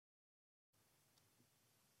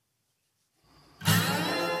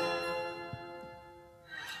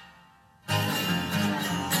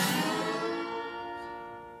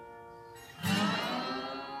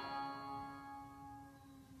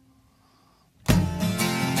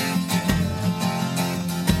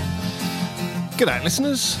G'day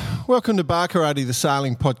listeners, welcome to Bar Karate, the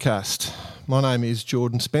sailing podcast. My name is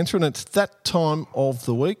Jordan Spencer and it's that time of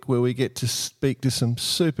the week where we get to speak to some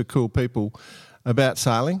super cool people about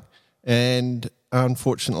sailing, and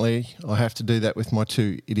unfortunately I have to do that with my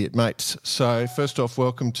two idiot mates. So first off,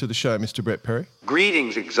 welcome to the show, Mr. Brett Perry.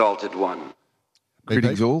 Greetings, exalted one.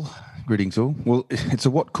 Greetings all. Greetings all. Well, it's a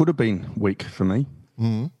what could have been week for me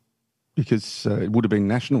because it would have been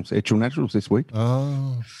nationals, actual nationals this week.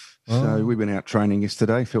 So we went out training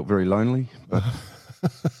yesterday, felt very lonely, but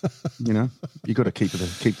you know, you got to keep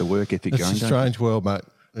the work ethic going. It's a strange world, mate.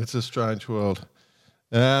 It's a strange world.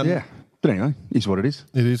 Yeah, but anyway, it's what it is.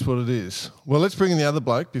 It is what it is. Well, let's bring in the other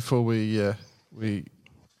bloke before we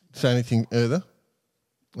say anything further.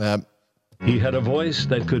 He had a voice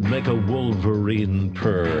that could make a wolverine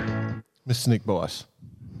purr. Mr. Nick Bice.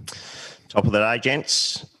 Top of the day,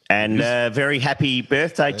 gents. And very happy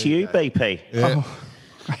birthday to you, BP. Yeah.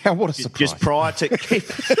 Oh, what a surprise. Just prior to...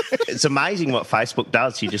 It's amazing what Facebook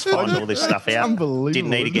does. You just find all this stuff out. Unbelievable.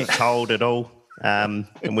 Didn't need to get told at all. And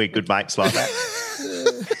we're good mates like that.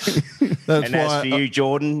 That's And as for you,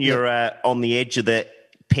 Jordan, you're on the edge of the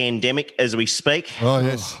pandemic as we speak. Oh,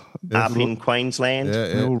 yes. Up in Queensland.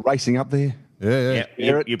 We're all racing up there. Yeah.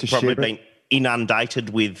 You've probably been inundated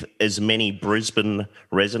with as many Brisbane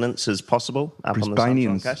residents as possible up on the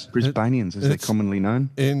Sunshine Coast. Brisbanians, as they're commonly known.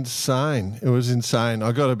 Insane. It was insane.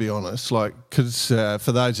 I got to be honest, because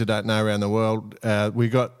for those who don't know around the world,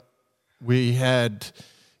 we had,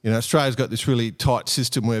 Australia's got this really tight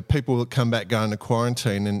system where people that come back go into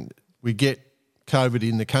quarantine, and we get COVID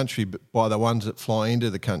in the country by the ones that fly into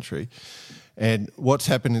the country. And what's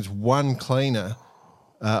happened is one cleaner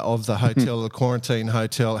of the hotel, the quarantine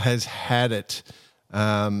hotel, has had it,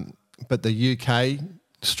 but the UK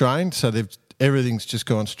strain, so everything's just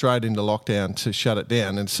gone straight into lockdown to shut it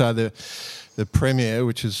down. And so the Premier,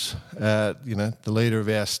 which is the leader of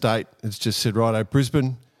our state, has just said, righto,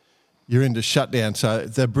 Brisbane, you're into shutdown. So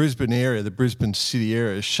the Brisbane area, the Brisbane city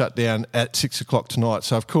area, is shut down at 6 o'clock tonight.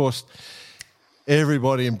 So of course,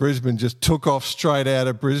 everybody in Brisbane just took off straight out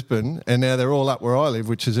of Brisbane, and now they're all up where I live,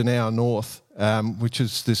 which is an hour north, which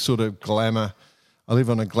is this sort of glamour. I live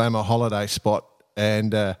on a glamour holiday spot,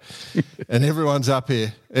 and and everyone's up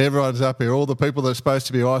here. Everyone's up here. All the people that are supposed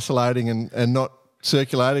to be isolating and not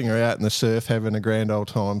circulating are out in the surf having a grand old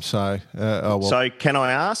time. So, So can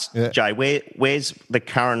I ask, Jay, where's the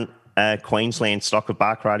current Queensland stock of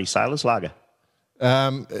Bar Karate Sailors lager?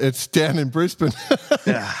 It's down in Brisbane.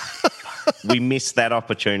 We missed that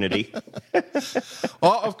opportunity.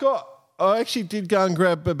 I actually did go and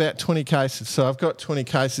grab about 20 cases. So I've got 20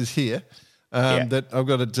 cases here that I've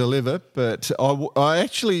got to deliver. But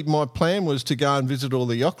my plan was to go and visit all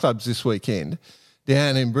the yacht clubs this weekend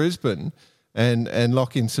down in Brisbane and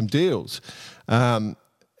lock in some deals. And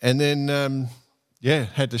then,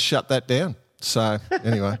 had to shut that down. So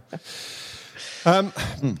anyway.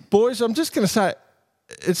 Boys, I'm just going to say,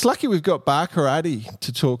 it's lucky we've got Bar Karate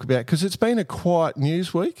to talk about because it's been a quiet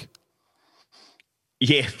news week.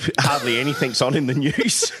 Yeah, hardly anything's on in the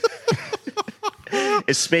news,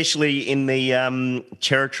 especially in the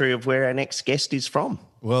territory of where our next guest is from.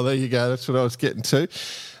 Well, there you go. That's what I was getting to.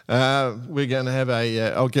 We're going to have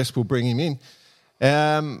I guess we'll bring him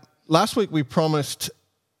in. Last week we promised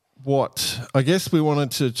I guess we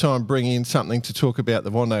wanted to try and bring in something to talk about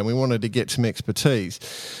the Vendée, and we wanted to get some expertise.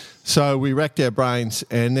 So we racked our brains,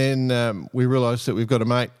 and then we realised that we've got a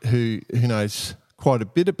mate who knows quite a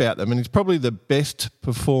bit about them, and he's probably the best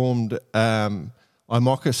performed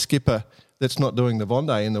IMOCA skipper that's not doing the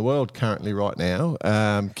Vendée in the world currently right now,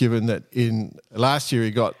 given that in last year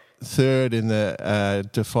he got third in the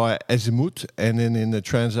Defy Azimut and then in the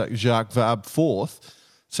Transat Jacques Vabre fourth.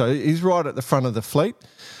 So he's right at the front of the fleet,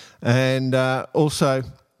 and also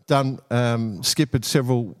skippered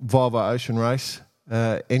several Volvo Ocean Race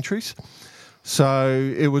entries. So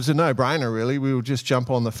it was a no-brainer, really. We would just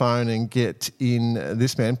jump on the phone and get in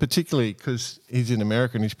this man, particularly because he's in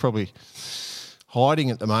America and he's probably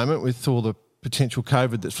hiding at the moment with all the potential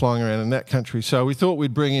COVID that's flying around in that country. So we thought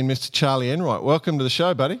we'd bring in Mr. Charlie Enright. Welcome to the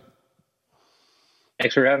show, buddy.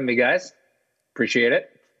 Thanks for having me, guys. Appreciate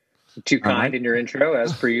it. Too kind in your intro,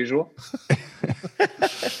 as per usual.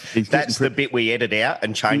 That's the bit we edit out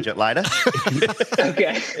and change it later.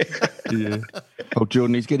 Okay. Yeah. Oh,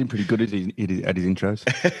 Jordan, he's getting pretty good at his intros.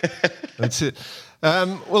 That's it.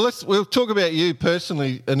 We'll talk about you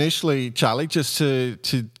personally initially, Charlie, just to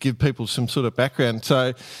give people some sort of background.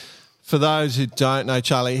 So, for those who don't know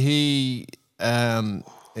Charlie, he's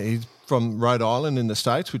from Rhode Island in the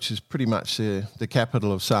States, which is pretty much the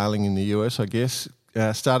capital of sailing in the US, I guess.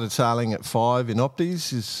 Started sailing at 5 in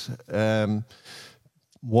Opties.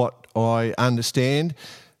 what I understand.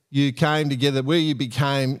 You came together, where you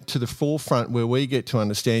became to the forefront, where we get to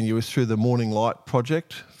understand you, was through the Morning Light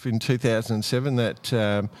project in 2007, that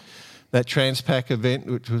Transpac event,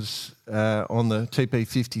 which was on the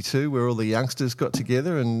TP52, where all the youngsters got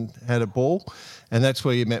together and had a ball. And that's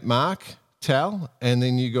where you met Mark Tal, and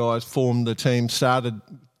then you guys formed the team,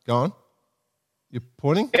 go on. You're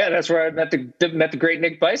pointing? Yeah, that's where I met the great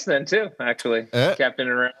Nick Bison then too, actually. Captain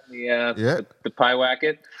around the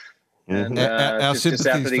Pyewacket. And just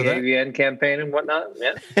after the AVN campaign and whatnot,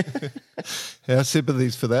 yeah. Our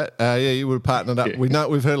sympathies for that. You would have partnered up. Yeah.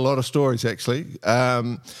 We've heard a lot of stories actually.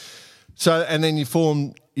 So, and then you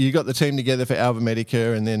got the team together for Alva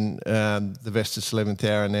Medica, and then the Vestas 11th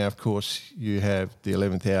Hour, and now of course you have the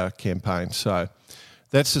 11th Hour campaign. So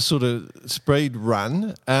that's the sort of speed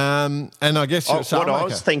run. And I guess what I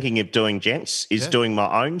was thinking of doing, gents, is doing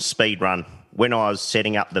my own speed run. When I was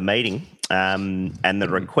setting up the meeting and the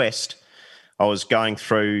request, I was going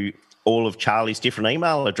through all of Charlie's different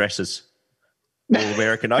email addresses. All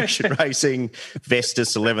American Ocean Racing,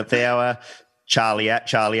 Vestas 11th Hour, Charlie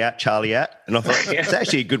at. And I thought, it's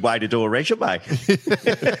actually a good way to do a resume.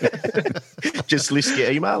 Just list your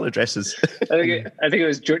email addresses. I think it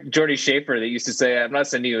was Jordy Schaefer that used to say, I'm not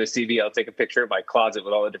sending you a CV, I'll take a picture of my closet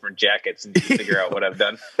with all the different jackets and figure out what I've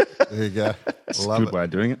done. There you go. It's a good way of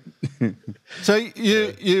doing it. So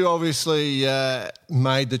you obviously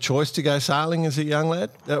made the choice to go sailing as a young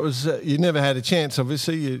lad. That was you never had a chance,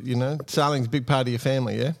 obviously. You know, sailing's a big part of your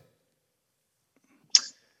family, yeah?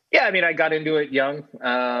 Yeah, I mean, I got into it young.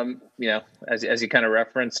 You know, as you kind of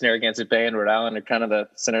referenced, Narragansett Bay and Rhode Island are kind of the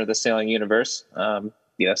center of the sailing universe.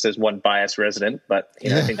 Yes, there's one biased resident, but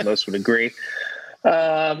I think most would agree.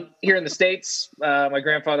 Here in the States, my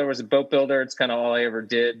grandfather was a boat builder. It's kind of all I ever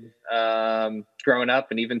did growing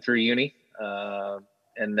up and even through uni.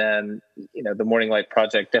 And then, the Morning Light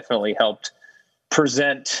Project definitely helped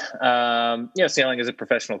present, sailing as a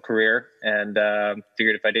professional career, and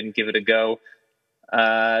figured if I didn't give it a go,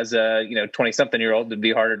 as a 20-something-year-old, it'd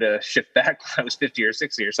be harder to shift back when I was 50 or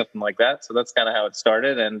 60 or something like that. So that's kind of how it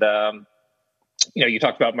started. And you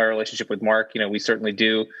talked about my relationship with Mark. We certainly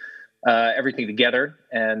do everything together.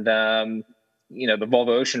 And the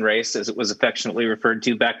Volvo Ocean Race, as it was affectionately referred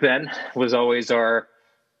to back then, was always our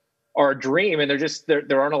dream. And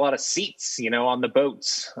there aren't a lot of seats, on the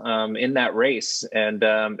boats in that race. And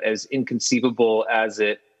as inconceivable as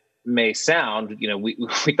it may sound, we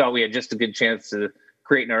thought we had just a good chance to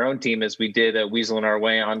create our own team as we did weaseling our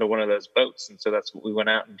way onto one of those boats. And so that's what we went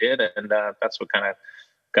out and did. And that's what kind of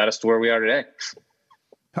got us to where we are today.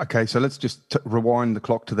 Okay. So let's just rewind the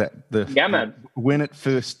clock to that. Man. When it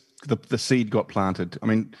first, the seed got planted, I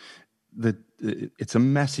mean, it's a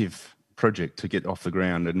massive project to get off the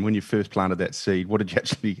ground. And when you first planted that seed, what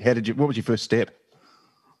was your first step?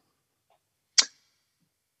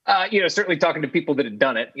 Certainly talking to people that had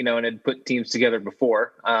done it, and had put teams together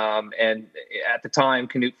before. And at the time,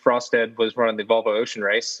 Knut Frosted was running the Volvo Ocean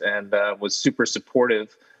Race and was super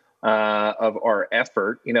supportive of our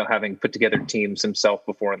effort, having put together teams himself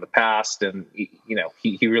before in the past. And,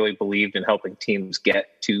 he really believed in helping teams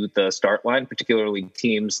get to the start line, particularly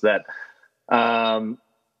teams that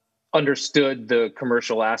understood the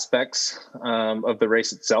commercial aspects of the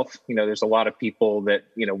race itself. There's a lot of people that,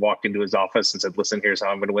 walked into his office and said, listen, here's how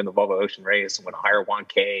I'm going to win the Volvo Ocean Race. I'm going to hire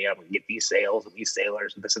 1K. I'm going to get these sales and these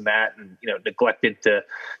sailors and this and that. And, neglected to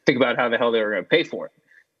think about how the hell they were going to pay for it,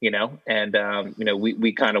 and,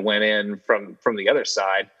 we kind of went in from the other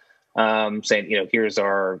side, saying, here's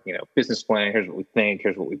our, business plan. Here's what we think.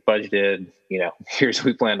 Here's what we budgeted. Here's what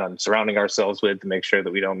we planned on surrounding ourselves with to make sure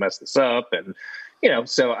that we don't mess this up. And,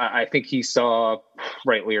 so I think he saw,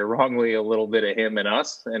 rightly or wrongly, a little bit of him in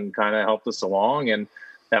us and kind of helped us along. And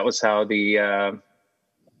that was how the Alva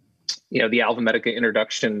Medica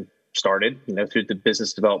introduction started, through the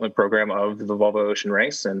business development program of the Volvo Ocean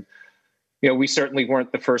Race. And, we certainly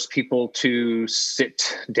weren't the first people to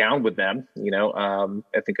sit down with them. I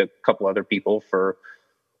think a couple other people, for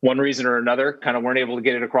one reason or another, kind of weren't able to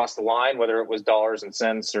get it across the line, whether it was dollars and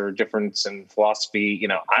cents or difference in philosophy,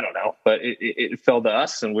 I don't know, but it fell to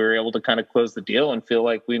us, and we were able to kind of close the deal and feel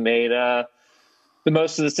like we made the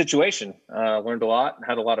most of the situation. Learned a lot,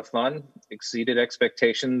 had a lot of fun, exceeded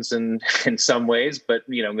expectations in some ways, but,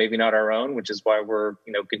 maybe not our own, which is why we're,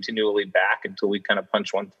 continually back until we kind of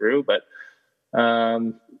punch one through. But I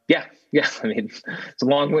mean, it's a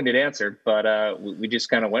long-winded answer, but we just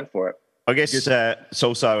kind of went for it. I guess it's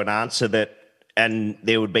also an answer that, and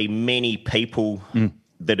there would be many people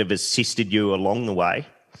that have assisted you along the way,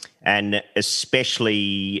 and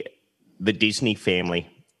especially the Disney family.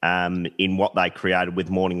 in what they created with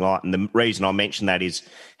Morning Light. And the reason I mention that is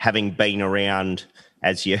having been around,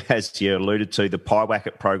 as you alluded to, the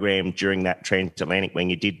Pyewacket program during that transatlantic when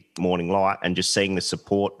you did Morning Light, and just seeing the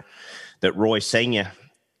support that Roy Senior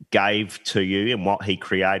gave to you and what he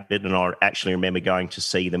created. And I actually remember going to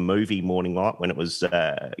see the movie Morning Light when it was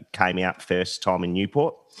came out first time in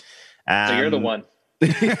Newport. So you're the one.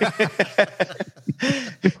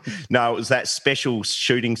 No, it was that special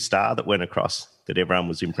shooting star that went across that everyone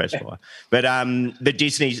was impressed by. But the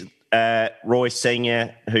Disney's Roy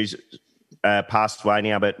Senior, who's passed away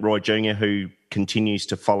now, but Roy Junior, who continues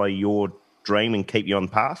to follow your dream and keep you on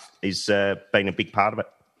the path, is been a big part of it.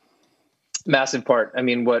 Massive part. I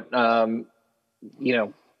mean, what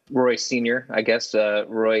Roy Senior, I guess,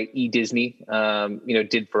 Roy E. Disney,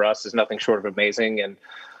 did for us is nothing short of amazing,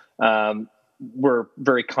 and we're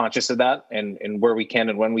very conscious of that, and where we can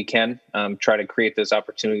and when we can, try to create those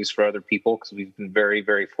opportunities for other people, because we've been very,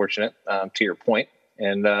 very fortunate, to your point.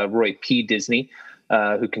 And Roy P. Disney,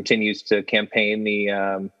 who continues to campaign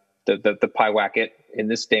the Pyewacket in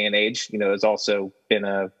this day and age, has also been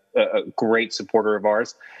a great supporter of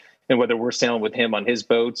ours. And whether we're sailing with him on his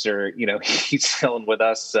boats or, he's sailing with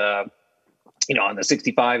us, on the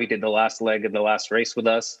 65, he did the last leg of the last race with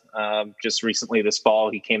us. Just recently this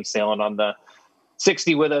fall, he came sailing on the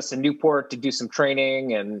 60 with us in Newport to do some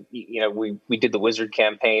training. And, we did the Wizard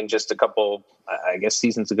campaign just a couple, I guess,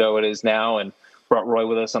 seasons ago it is now, and brought Roy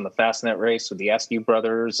with us on the Fastnet race with the Askew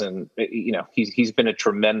brothers. And, he's been a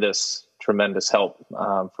tremendous, tremendous help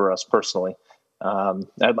for us personally.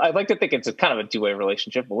 I'd like to think it's a kind of a two-way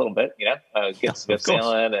relationship a little bit, gets to go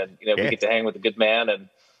sailing, and, we get to hang with a good man. And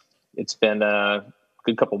it's been a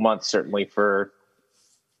good couple months, certainly for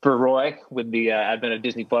Roy with the advent of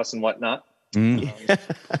Disney Plus and whatnot. Timed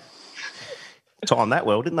that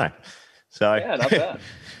well, didn't they? So yeah, not bad.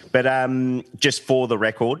 But just for the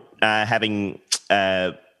record, having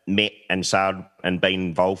met and sailed and been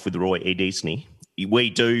involved with Roy E. Disney, we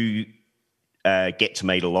do get to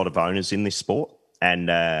meet a lot of owners in this sport, and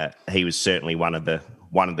he was certainly one of the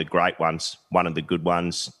great ones, one of the good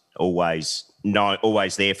ones. Always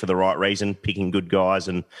there for the right reason, picking good guys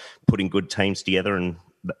and putting good teams together, and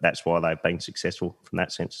that's why they've been successful from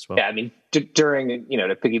that sense as well. Yeah, I mean, during,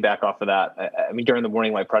 to piggyback off of that, I mean, during the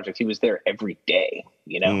Morning Light project, he was there every day,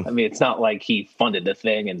 I mean, it's not like he funded the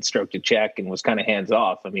thing and stroked a check and was kind of hands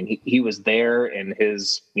off. I mean, he was there in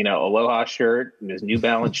his, Aloha shirt and his New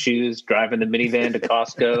Balance shoes, driving the minivan to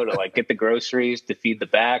Costco to get the groceries, to feed the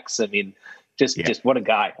backs. I mean, just what a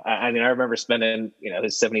guy. I mean, I remember spending,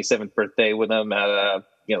 his 77th birthday with him at,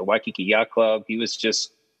 Waikiki Yacht Club. He was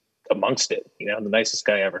just amongst it, the nicest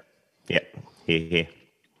guy ever. Yeah. Here.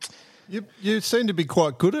 You seem to be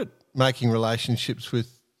quite good at making relationships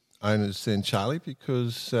with owners then, Charlie,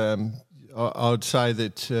 because I would say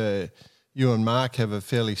that you and Mark have a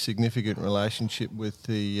fairly significant relationship with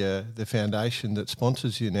the foundation that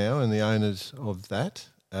sponsors you now and the owners of that.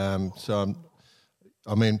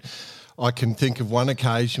 I can think of one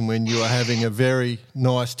occasion when you were having a very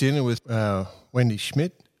nice dinner with Wendy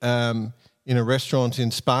Schmidt in a restaurant in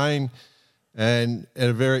Spain, and at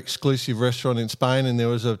a very exclusive restaurant in Spain, and there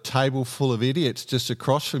was a table full of idiots just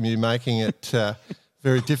across from you, making it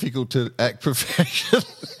very difficult to act professionally.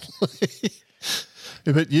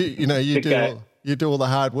 But you do all the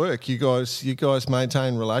hard work. You guys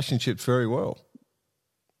maintain relationships very well.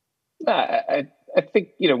 I think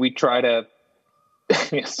we try to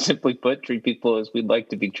simply put, treat people as we'd like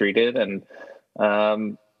to be treated, and I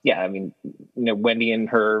mean, Wendy and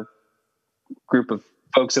her group of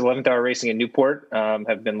folks at 11th Hour Racing in Newport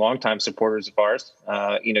have been longtime supporters of ours.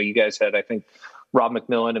 You guys had, I think, Rob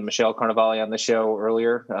McMillan and Michelle Carnevale on the show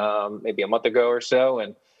earlier, maybe a month ago or so.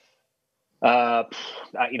 And,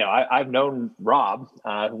 I've known Rob,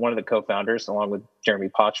 one of the co-founders, along with Jeremy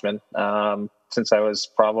Pochman, since I was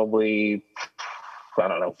probably,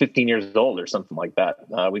 15 years old or something like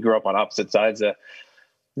that. We grew up on opposite sides of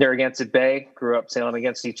Narragansett Bay, grew up sailing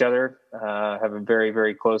against each other, have a very,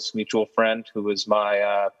 very close mutual friend who was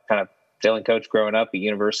my kind of sailing coach growing up at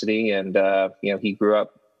university. And, he grew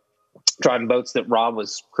up driving boats that Rob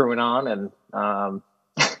was crewing on. And,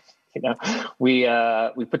 we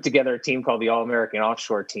put together a team called the All-American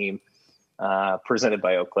Offshore Team, presented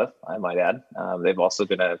by Oak Cliff, I might add. They've also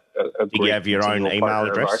been a Do you have your own email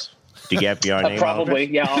address? Do you have your own email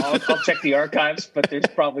probably, address? Yeah. I'll check the archives, but there's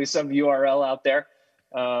probably some URL out there.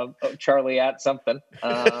 Charlie at something.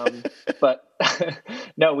 But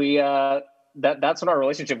no, we that's when our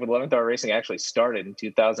relationship with 11th Hour Racing actually started in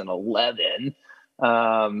 2011.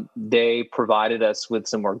 They provided us with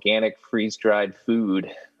some organic freeze-dried food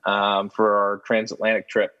for our transatlantic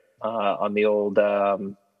trip on the old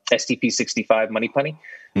STP 65 Money Penny,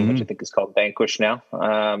 which I think is called Vanquish now.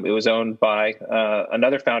 It was owned by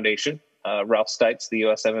another foundation, Ralph Stites, the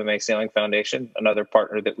U.S. MMA Sailing Foundation, another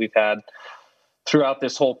partner that we've had throughout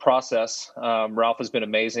this whole process. Ralph has been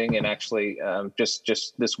amazing. And actually,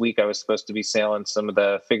 just this week, I was supposed to be sailing some of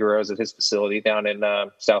the Figaros at his facility down in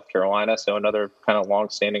South Carolina. So another kind of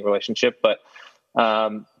long-standing relationship. But I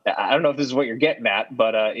don't know if this is what you're getting at,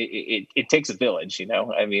 but it takes a village, you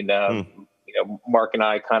know. I mean, Mark and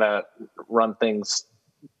I kind of run things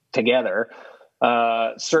together,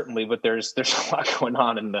 certainly, but there's a lot going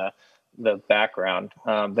on in the background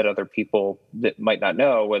that other people that might not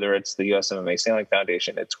know, whether it's the US MMA Sailing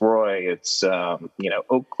Foundation, it's Roy, it's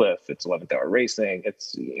Oak Cliff, it's 11th Hour Racing.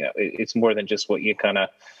 It's it's more than just what you kind of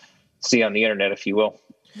see on the internet, if you will.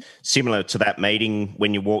 Similar to that meeting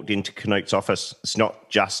when you walked into Canute's office, it's not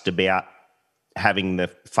just about having the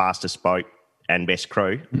fastest boat and best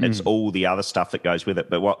crew. It's all the other stuff that goes with it.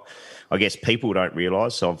 But what I guess people don't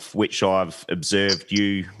realise, of which I've observed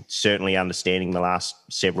you certainly understanding the last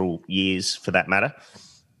several years for that matter,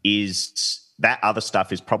 is that other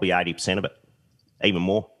stuff is probably 80% of it, even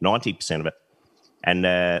more, 90% of it. And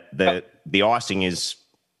the icing is,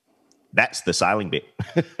 that's the sailing bit.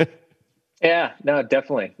 Yeah, no,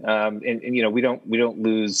 definitely. And we don't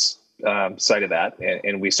lose sight of that,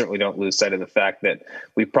 and we certainly don't lose sight of the fact that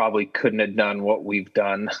we probably couldn't have done what we've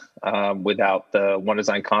done without the One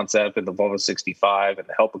Design concept and the Volvo 65 and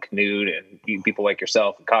the help of Canute and people like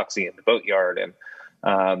yourself and Coxie and the Boatyard.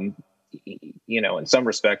 And in some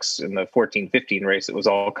respects, in the 14-15 race, it was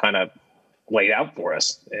all kind of laid out for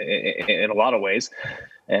us in a lot of ways.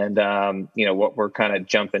 And, what we're kind of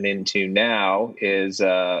jumping into now is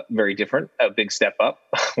very different, a big step up,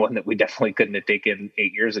 one that we definitely couldn't have taken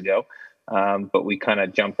 8 years ago. But we kind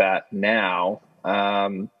of jump at now.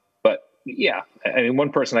 But yeah, I mean,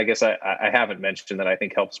 one person I guess I haven't mentioned that I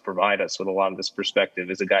think helps provide us with a lot of this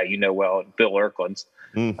perspective is a guy you know well, Bill Erklands.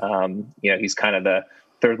 He's kind of the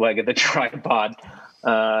third leg of the tripod,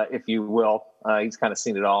 if you will. He's kind of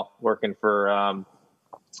seen it all, working for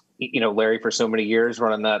Larry for so many years,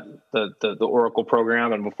 running the Oracle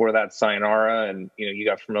program, and before that Sayonara, and you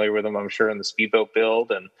got familiar with him, I'm sure, in the speedboat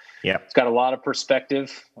build, and it's got a lot of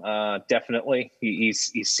perspective. Definitely,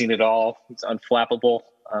 he's seen it all. He's unflappable.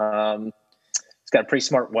 He's got a pretty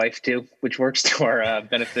smart wife too, which works to our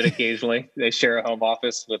benefit occasionally. They share a home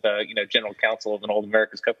office with general counsel of an old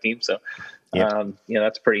America's Cup team, so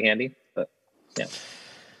that's pretty handy. But yeah.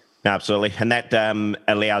 Absolutely. And that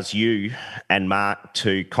allows you and Mark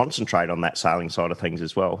to concentrate on that sailing side of things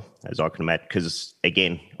as well, as I can imagine, because,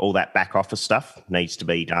 again, all that back office stuff needs to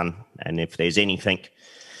be done. And if there's anything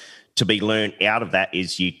to be learned out of that,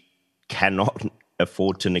 is you cannot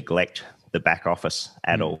afford to neglect the back office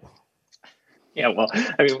at all. Yeah, well,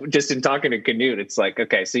 I mean, just in talking to Canute, it's like,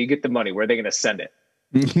 okay, so you get the money. Where are they going to send it?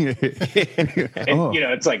 And,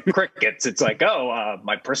 it's like crickets. It's like,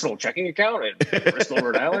 my personal checking account in Bristol,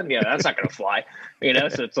 Rhode Island. Yeah, that's not going to fly.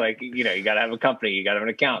 So it's like, you got to have a company, you got to have an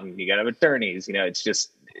accountant, you got to have attorneys. It's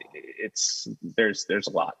just, there's a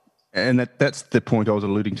lot. And that's the point I was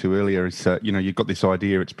alluding to earlier. Is you've got this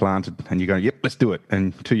idea, it's planted, and you go, yep, let's do it.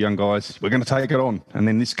 And two young guys, we're going to take it on. And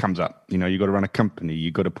then this comes up. You've got to run a company,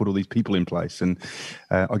 you've got to put all these people in place. And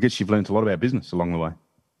I guess you've learned a lot about business along the way.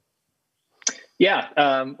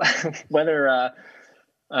 Yeah, whether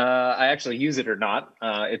I actually use it or not,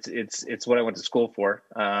 it's what I went to school for.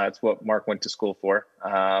 It's what Mark went to school for,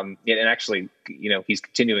 and actually, he's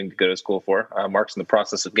continuing to go to school for. Mark's in the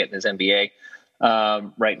process of getting his MBA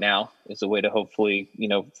right now. It's a way to hopefully,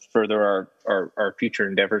 further our future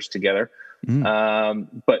endeavors together.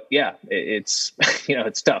 But yeah, it's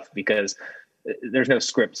it's tough because there's no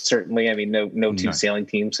script, certainly. I mean, no two sailing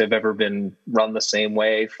teams have ever been run the same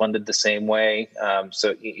way, funded the same way.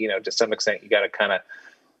 So, to some extent, you got to kind of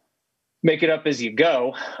make it up as you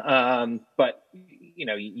go. But,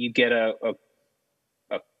 you get a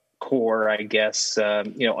core, I guess,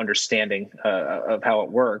 understanding of how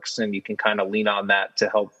it works, and you can kind of lean on that to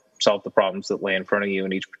help solve the problems that lay in front of you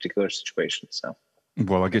in each particular situation. So.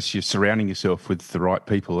 Well, I guess you're surrounding yourself with the right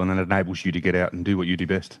people, and it enables you to get out and do what you do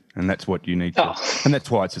best. And that's what you need to. And that's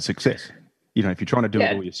why it's a success. If you're trying to do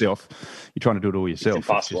it all yourself, you're trying to do it all yourself. It's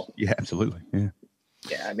impossible. Absolutely. Yeah.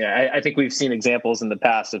 Yeah. I mean, I think we've seen examples in the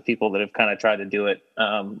past of people that have kind of tried to do it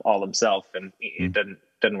all themselves, and it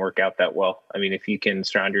doesn't work out that well. I mean, if you can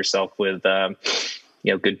surround yourself with,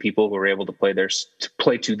 good people who are able to play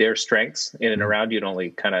to their strengths in and around you, it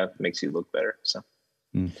only kind of makes you look better. So.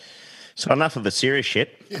 So enough of the serious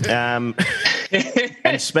shit. And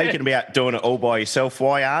speaking about doing it all by yourself,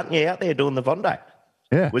 why aren't you out there doing the Vendée?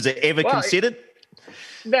 Yeah. Was it ever considered?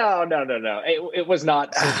 No. It was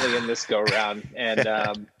not certainly in this go round.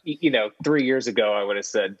 And, 3 years ago, I would have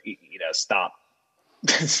said, stop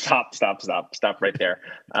right there.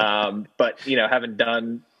 But, having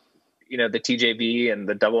done, the TJV and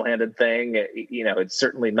the double-handed thing, it's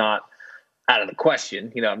certainly not out of the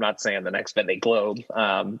question. I'm not saying the next Vendée Globe.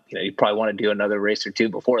 You probably want to do another race or two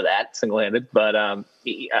before that, single-handed. But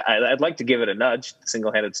I'd like to give it a nudge,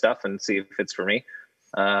 single-handed stuff, and see if it's for me.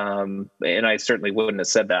 And I certainly wouldn't have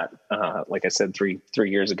said that, like I said, three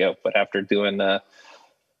years ago. But after doing the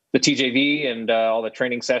TJV and all the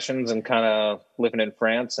training sessions and kind of living in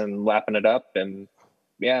France and lapping it up, and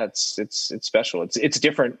yeah, it's special. It's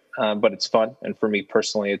different, but it's fun. And for me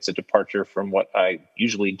personally, it's a departure from what I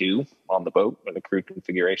usually do on the boat or the crew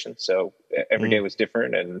configuration. So every day was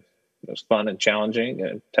different, and it was fun and challenging,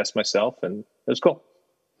 and test myself, and it was cool.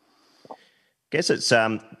 Guess it's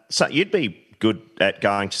so you'd be good at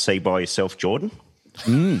going to sea by yourself, Jordan.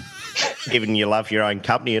 Given you love your own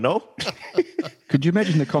company and all. Could you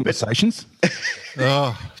imagine the conversations?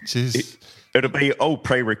 Oh, jeez. It'll be all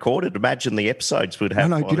pre-recorded. Imagine the episodes would have.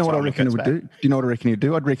 No. Do you know what I reckon it would do? Do you know what I reckon he'd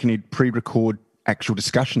do? I'd reckon he'd pre-record actual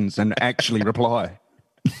discussions and actually reply.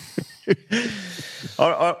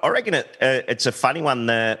 I reckon it's a funny one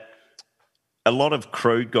that a lot of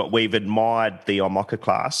crew we've admired the IMOCA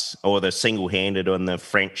class or the single-handed and the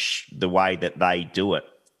French, the way that they do it,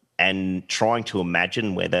 and trying to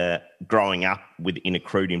imagine whether growing up in a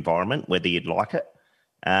crewed environment, whether you'd like it.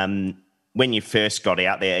 When you first got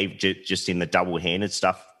out there, just in the double-handed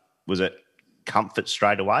stuff, was it comfort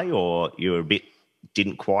straight away, or you were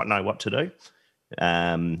didn't quite know what to do?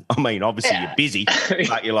 Obviously you're busy,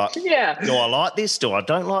 but you're like, do I like this? Do I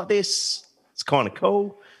don't like this? It's kind of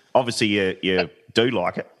cool. Obviously you do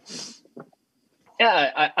like it.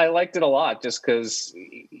 Yeah, I liked it a lot just because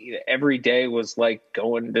every day was like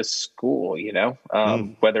going to school,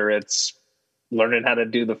 whether it's learning how to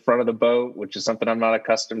do the front of the boat, which is something I'm not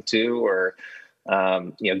accustomed to, or,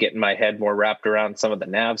 getting my head more wrapped around some of the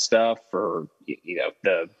nav stuff, or,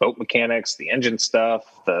 the boat mechanics, the engine stuff,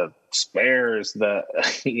 the spares,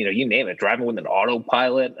 you name it, driving with an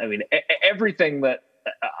autopilot. I mean, everything that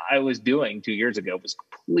I was doing 2 years ago was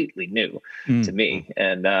completely new to me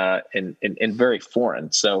and very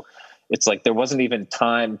foreign. So it's like there wasn't even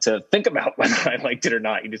time to think about whether I liked it or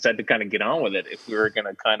not. You just had to kind of get on with it if we were going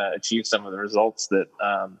to kind of achieve some of the results that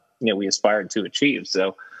we aspired to achieve.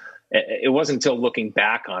 So it wasn't until looking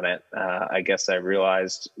back on it, I guess I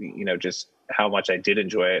realized just how much I did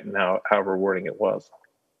enjoy it and how rewarding it was.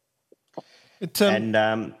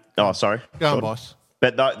 Sorry, go on, boss.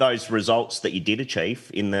 But those results that you did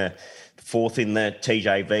achieve in the fourth in the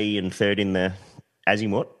TJV and third in the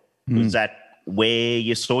Azimut, was that where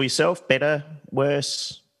you saw yourself? Better,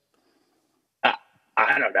 worse?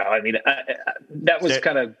 I don't know. I mean, that was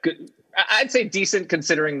kind of good. I'd say decent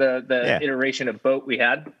considering the iteration of boat we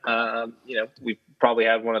had. We probably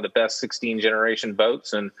had one of the best 16 generation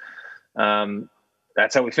boats, and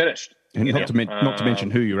that's how we finished. And not to mention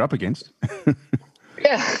who you're up against.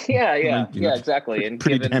 Yeah, exactly. And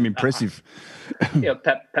pretty damn impressive.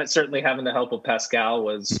 Pat certainly having the help of Pascal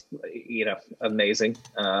was, amazing.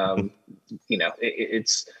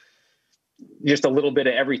 It's just a little bit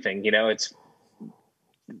of everything. It's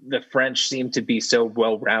the French seem to be so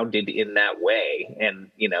well-rounded in that way, and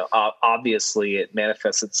obviously it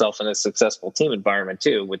manifests itself in a successful team environment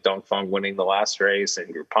too, with Dongfeng winning the last race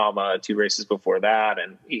and Groupama 2 races before that,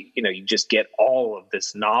 and you just get all of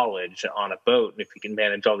this knowledge on a boat, and if you can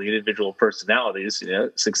manage all the individual personalities,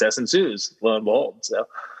 success ensues, lo and behold. So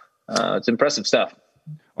it's impressive stuff.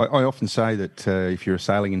 I often say that if you're a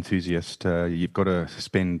sailing enthusiast, you've got to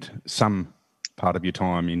spend some part of your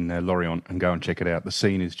time in Lorient and go and check it out. The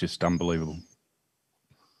scene is just unbelievable.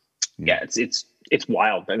 Yeah, it's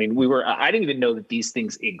wild. I mean, I didn't even know that these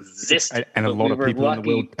things exist. And a lot of people in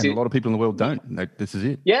the world don't. This is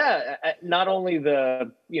it. Yeah, not only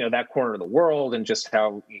that corner of the world, and just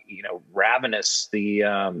how ravenous the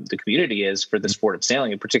community is for the sport of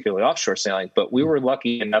sailing, and particularly offshore sailing. But we were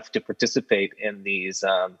lucky enough to participate in these.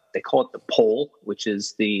 They call it the pole, which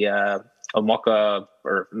is the IMOCA,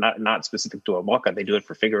 or not specific to IMOCA. They do it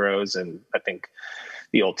for Figaros and I think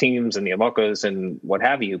the old teams and the IMOCAs and what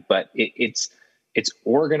have you. But it's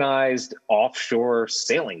organized offshore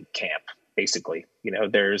sailing camp, basically.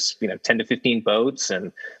 There's 10 to 15 boats,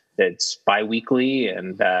 and it's bi-weekly,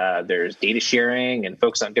 and there's data sharing and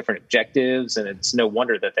focus on different objectives. And it's no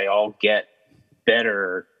wonder that they all get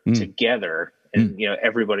better together, and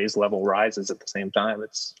everybody's level rises at the same time.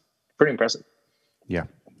 It's pretty impressive. Yeah.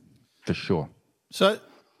 For sure. So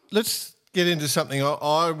let's get into something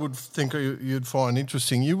I would think you'd find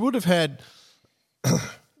interesting. You would have had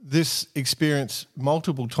this experience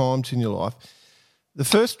multiple times in your life. The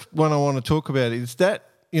first one I want to talk about is that,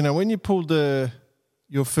 when you pulled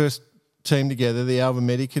your first team together, the Alva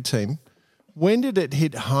Medica team, when did it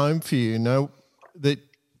hit home for you, that,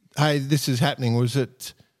 hey, this is happening? Was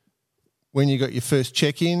it when you got your first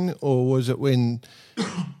check-in, or was it when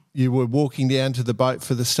you were walking down to the boat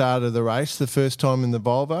for the start of the race the first time in the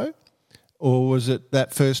Volvo? Or was it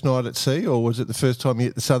that first night at sea, or was it the first time you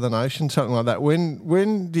hit the Southern Ocean, something like that?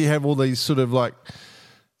 When do you have all these sort of like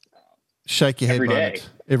shake your head moments?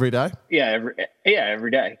 Every day? Yeah,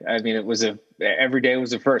 every day. I mean, every day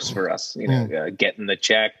was a first for us. Getting the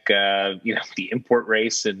check, the import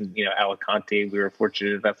race, and Alicante, we were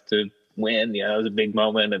fortunate enough to win. It was a big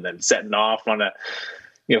moment, and then setting off on a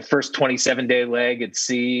first 27-day leg at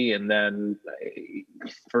sea, and then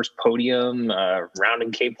first podium,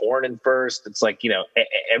 rounding Cape Horn in first. It's like,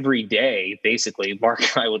 every day, basically, Mark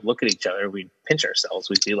and I would look at each other, we'd pinch ourselves.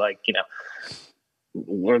 We'd be like,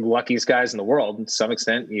 we're the luckiest guys in the world. To some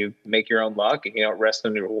extent, you make your own luck, and you don't rest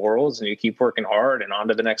on your laurels, and you keep working hard and on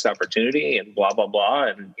to the next opportunity, and blah, blah, blah.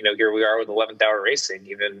 And, here we are with 11th Hour Racing,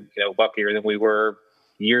 even, luckier than we were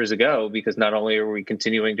years ago, because not only are we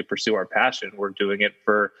continuing to pursue our passion, we're doing it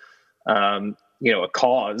for, a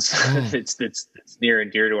cause that's near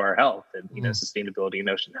and dear to our health, and sustainability and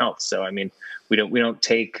ocean health. So, I mean, we don't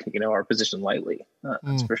take our position lightly.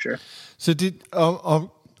 That's for sure. So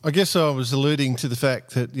I guess I was alluding to the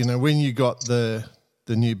fact that when you got the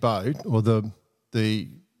new boat, or the boat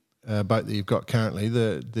that you've got currently,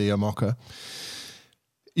 the IMOCA,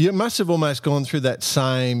 you must have almost gone through that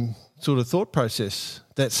same sort of thought process,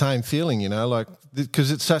 that same feeling, because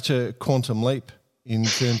it's such a quantum leap in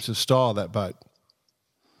terms of style, that boat.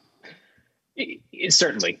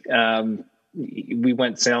 Certainly. We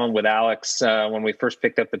went sailing with Alex when we first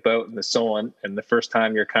picked up the boat in the Solent, and the first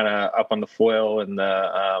time you're kind of up on the foil, and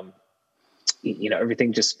the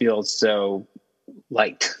everything just feels so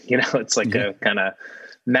light. It's like a kind of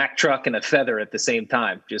Mack truck and a feather at the same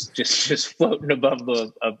time, just floating above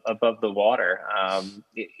the water.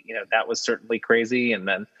 That was certainly crazy. And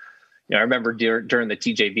then I remember during the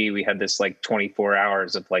TJV, we had this like 24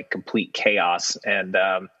 hours of like complete chaos, and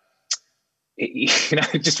I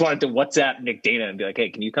just wanted to WhatsApp Nick Dana and be like, "Hey,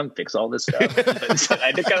 can you come fix all this stuff?" So I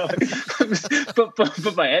had to kind of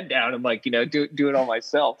put my head down and like, do it all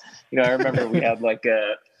myself. I remember we had like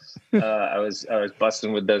I was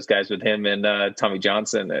busting with those guys, with him and Tommy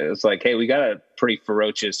Johnson. It was like, "Hey, we got a pretty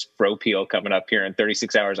ferocious fro peel coming up here in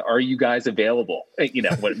 36 hours. Are you guys available?"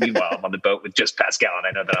 Meanwhile, I'm on the boat with just Pascal, and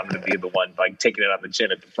I know that I'm going to be the one like taking it on the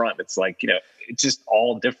chin at the front. It's like, it's just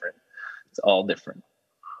all different. It's all different.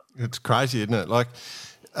 It's crazy, isn't it? Like,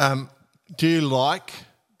 do you like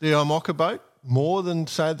the IMOCA boat more than,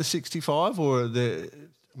 say, the 65, or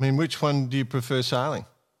which one do you prefer sailing?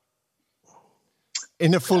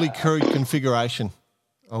 In a fully crewed configuration,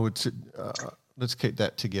 I would say, let's keep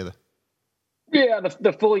that together. Yeah,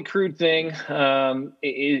 the fully crewed thing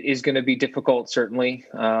is going to be difficult, certainly,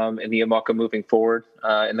 in the IMOCA moving forward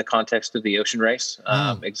in the context of the ocean race.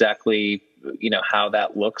 Exactly, how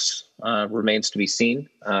that looks remains to be seen.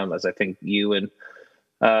 As I think you and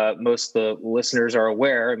most of the listeners are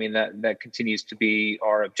aware, I mean, that continues to be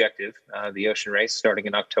our objective. The ocean race starting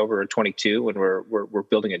in October of 22, when we're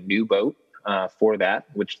building a new boat for that,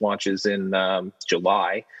 which launches in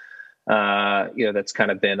July. That's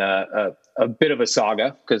kind of been a bit of a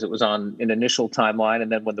saga, because it was on an initial timeline,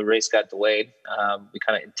 and then when the race got delayed, we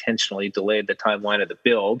kind of intentionally delayed the timeline of the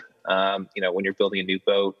build. When you're building a new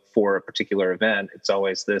boat for a particular event, it's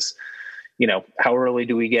always this, how early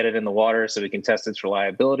do we get it in the water so we can test its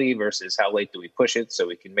reliability, versus how late do we push it so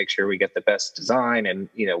we can make sure we get the best design. And,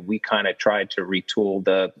 we kind of tried to retool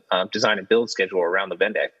the design and build schedule around the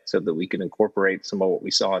Vendée so that we can incorporate some of what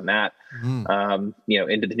we saw in that,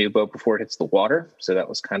 into the new boat before it hits the water. So that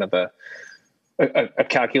was kind of a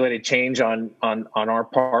calculated change on our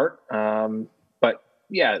part. But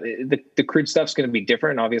yeah, the crewed stuff's going to be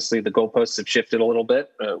different. Obviously, the goalposts have shifted a little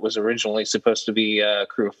bit. It was originally supposed to be a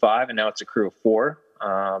crew of 5, and now it's a crew of 4.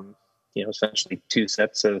 Essentially 2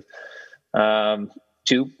 sets of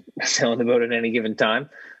 2 sailing the boat at any given time.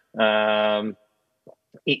 I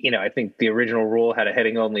think the original rule had a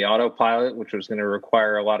heading-only autopilot, which was going to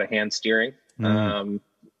require a lot of hand steering,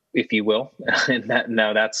 if you will. And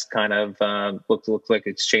that's kind of looks like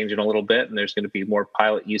it's changing a little bit, and there's going to be more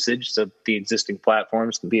pilot usage, so the existing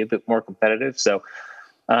platforms can be a bit more competitive. So,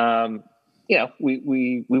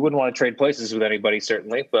 we wouldn't want to trade places with anybody,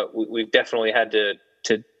 certainly, but we've definitely had to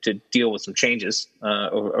deal with some changes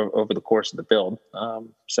over the course of the build.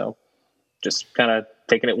 So just kind of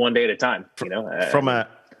taking it one day at a time,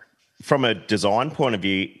 from a design point of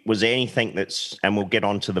view, was there anything that's, and we'll get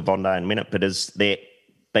on to the Vendée in a minute, but has there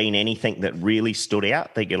been anything that really stood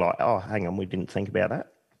out that you're like, oh, hang on, we didn't think about that?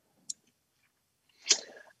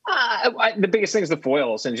 The biggest thing is the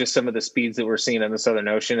foils and just some of the speeds that we're seeing in the Southern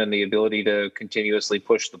Ocean and the ability to continuously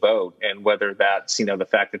push the boat, and whether that's, the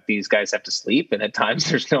fact that these guys have to sleep and at times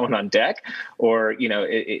there's no one on deck, or,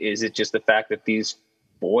 is it just the fact that these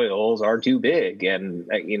foils are too big and,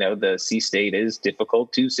 the sea state is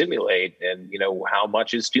difficult to simulate, and, how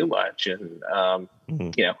much is too much. And,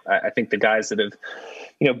 I think the guys that have,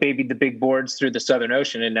 babied the big boards through the Southern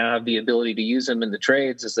Ocean and now have the ability to use them in the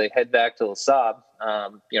trades as they head back to Les Sables,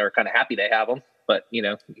 are kind of happy they have them. But,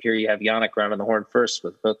 here you have Yannick rounding the horn first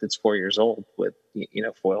with a boat that's 4 years old with,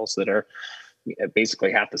 foils that are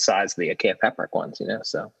basically half the size of the Camp Peprick ones,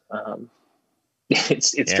 So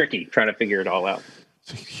it's tricky trying to figure it all out.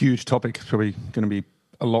 It's a huge topic. It's probably going to be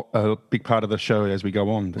a big part of the show as we go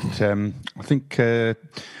on. But I think I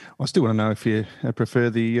still want to know if you prefer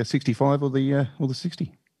the 65 or the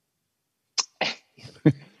 60.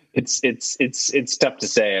 It's tough to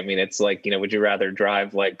say. I mean, it's like, would you rather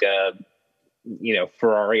drive like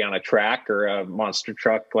Ferrari on a track or a monster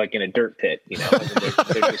truck like in a dirt pit?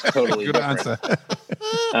 They're just totally good different. Answer.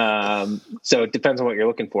 So it depends on what you're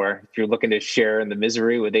looking for. If you're looking to share in the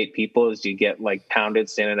misery with 8 people as you get like pounded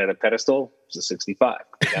standing at a pedestal, it's a 65.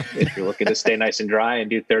 If you're looking to stay nice and dry and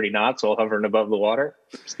do 30 knots while hovering above the water,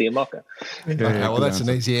 it's the Amoca. Well, that's an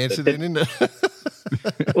easy answer then, isn't it?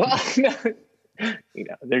 Well, no.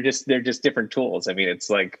 They're just different tools. I mean, it's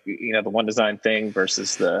like, the one design thing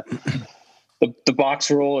versus the box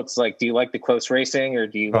rule. It's like, do you like the close racing or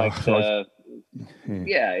do you like the?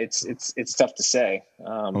 Yeah, it's tough to say.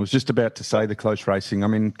 I was just about to say the close racing. I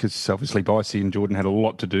mean, because obviously Bicey and Jordan had a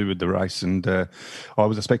lot to do with the race, and I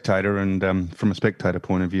was a spectator. And from a spectator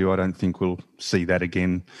point of view, I don't think we'll see that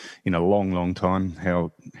again in a long, long time.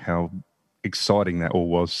 How exciting that all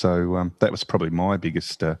was. So that was probably my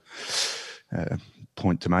biggest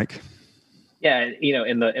point to make. Yeah,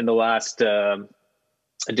 in the last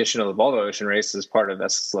edition of the Volvo Ocean Race, as part of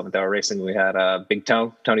SS 11th Hour Racing, we had Big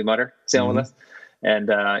Tony Mutter sailing with us,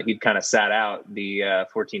 and he'd kind of sat out the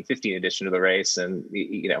 14-15 edition of the race, and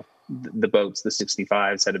the boats, the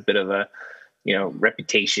 65s, had a bit of a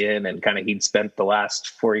reputation, and kind of he'd spent the last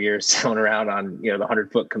 4 years sailing around on the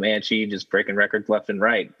 100-foot Comanche, just breaking records left and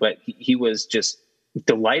right. But he was just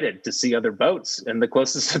delighted to see other boats, and the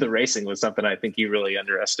closest to the racing was something I think he really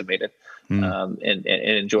underestimated and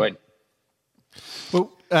enjoyed. Well,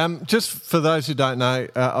 just for those who don't know,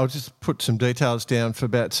 I'll just put some details down for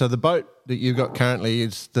about. So the boat that you've got currently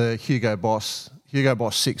is the Hugo Boss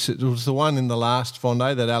 6. It was the one in the last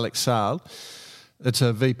Vendée that Alex sailed. It's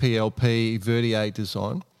a VPLP Verdier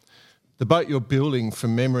design. The boat you're building,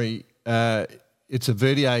 from memory, it's a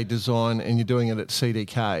Verdier design, and you're doing it at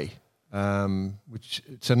CDK.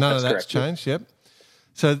 So none of that's changed. Yep.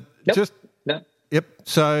 So Yep.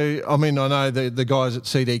 So, I mean, I know the guys at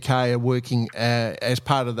CDK are working as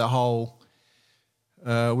part of the whole,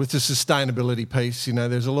 with the sustainability piece.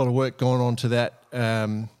 There's a lot of work going on to that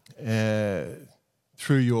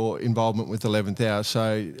through your involvement with 11th Hour.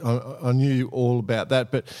 So I knew all about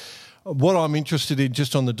that. But what I'm interested in,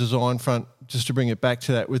 just on the design front, just to bring it back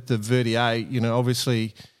to that with the Verdier,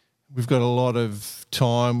 obviously we've got a lot of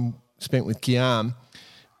time spent with Guillaume.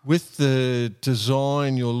 With the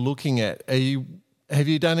design you're looking at, have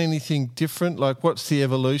you done anything different? Like, what's the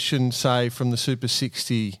evolution, say, from the Super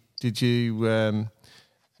 60? Did you have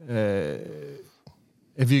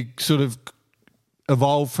you sort of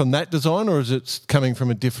evolved from that design, or is it coming from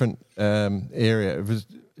a different area?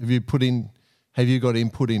 Have you got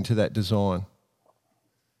input into that design?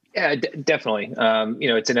 Yeah, definitely.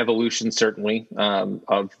 It's an evolution, certainly,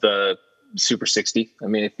 of the Super 60. I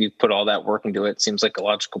mean, if you put all that work into it, it seems like a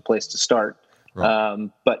logical place to start. Right.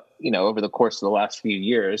 But over the course of the last few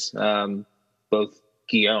years, both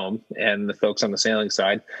Guillaume and the folks on the sailing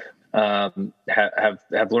side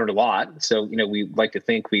have learned a lot. So we like to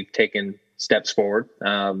think we've taken steps forward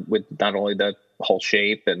with not only the hull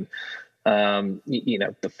shape and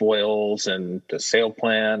the foils and the sail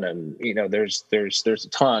plan, and there's a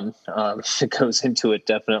ton that goes into it,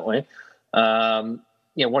 definitely.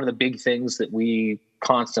 One of the big things that we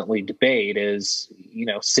constantly debate is,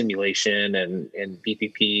 simulation and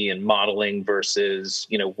BPP and modeling versus,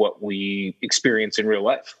 what we experience in real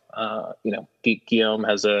life. Guillaume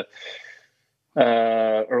has a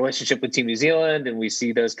relationship with Team New Zealand, and we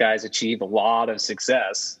see those guys achieve a lot of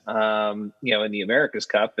success, in the America's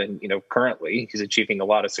Cup. And, currently he's achieving a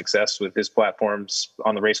lot of success with his platforms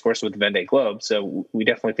on the race course with the Vendée Globe. So we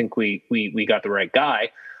definitely think we got the right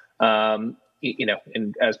guy.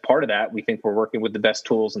 and as part of that, we think we're working with the best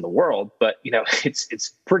tools in the world. But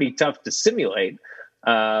it's pretty tough to simulate,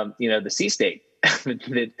 the sea state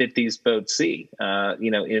that these boats see,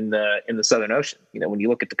 in the Southern Ocean. When you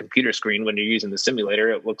look at the computer screen when you're using the simulator,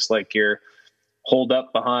 it looks like you're holed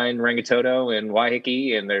up behind Rangitoto and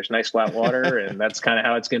Waiheke, and there's nice flat water, and that's kind of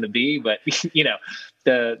how it's going to be. But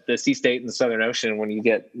the sea state in the Southern Ocean, when you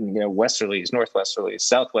get westerlies, northwesterlies,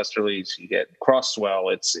 southwesterlies, you get cross swell.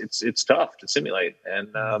 It's tough to simulate,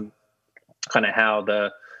 and kind of how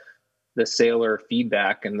the sailor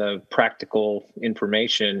feedback and the practical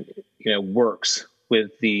information works with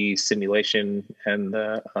the simulation, and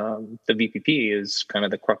the VPP is kind of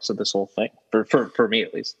the crux of this whole thing for me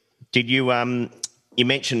at least. Did you you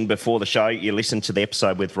mentioned before the show you listened to the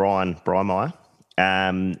episode with Ryan Breimeyer,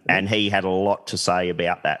 and he had a lot to say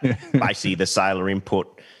about that. Basically, the sailor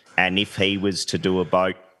input, and if he was to do a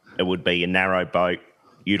boat, it would be a narrow boat,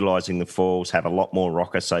 utilising the foils, have a lot more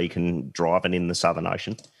rocker so you can drive it in the Southern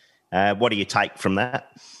Ocean. What do you take from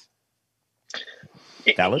that?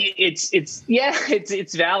 Valid? It's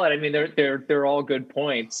valid. I mean, they're all good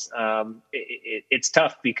points. It's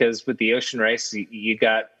tough because with the ocean race, you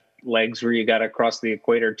got legs where you got to cross the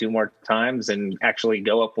equator 2 more times and actually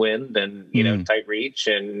go upwind and tight reach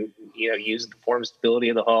and use the form stability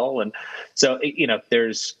of the hull, and so it's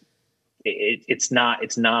not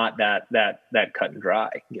that cut and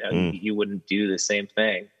dry. You wouldn't do the same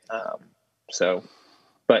thing.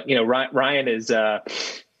 But Ryan is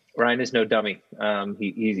no dummy.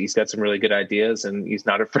 He's got some really good ideas, and he's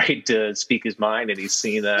not afraid to speak his mind, and he's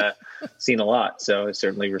seen a lot. So I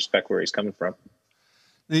certainly respect where he's coming from.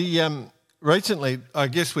 Recently, I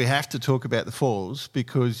guess we have to talk about the foils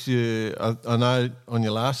because I know on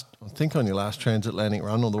your last transatlantic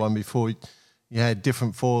run or the one before, you had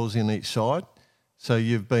different foils in each side. So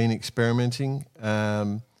you've been experimenting.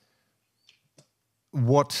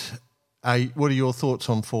 What are your thoughts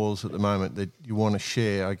on foils at the moment that you want to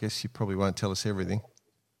share? I guess you probably won't tell us everything.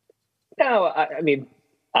 No, I mean,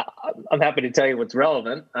 I'm happy to tell you what's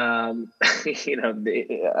relevant. I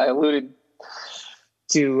alluded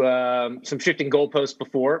to some shifting goalposts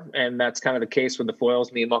before, and that's kind of the case with the foils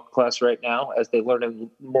in the IMOCA class right now as they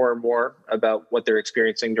learn more and more about what they're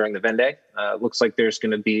experiencing during the Vendée. Looks like there's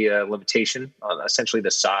going to be a limitation on essentially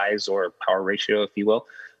the size or power ratio, if you will,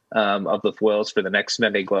 of the foils for the next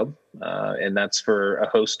Vendée Globe, and that's for a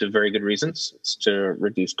host of very good reasons. It's to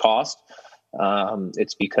reduce cost.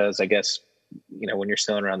 It's because, I guess, when you're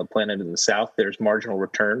sailing around the planet in the south, there's marginal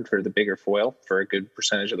return for the bigger foil for a good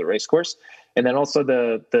percentage of the race course. And then also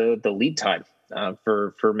the lead time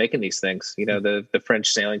for making these things. The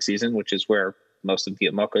French sailing season, which is where most of the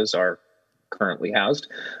IMOCAs are currently housed,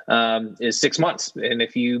 is 6 months. And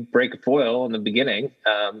if you break a foil in the beginning,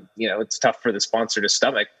 it's tough for the sponsor to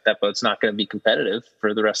stomach that boat's not going to be competitive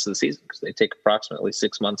for the rest of the season because they take approximately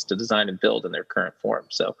 6 months to design and build in their current form.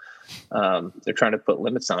 So they're trying to put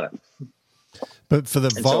limits on it. But for the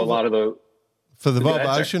Volvo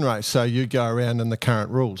ahead, Ocean Race, so you go around in the current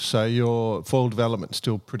rules. So your foil development's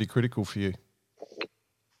still pretty critical for you.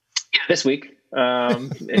 Yeah, this week.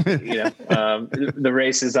 The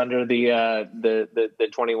race is under the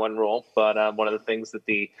 21 rule, but one of the things that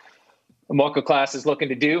the IMOCA class is looking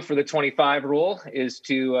to do for the 25 rule is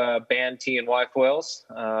to ban T and Y foils.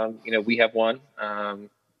 We have one.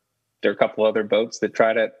 There are a couple other boats that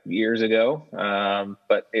tried it years ago,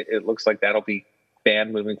 but it looks like that'll be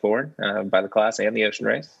banned moving forward by the class and the ocean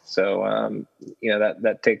race. So,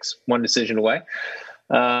 that takes one decision away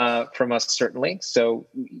from us, certainly. So,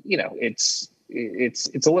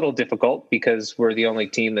 it's a little difficult because we're the only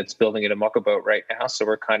team that's building an IMOCA boat right now. So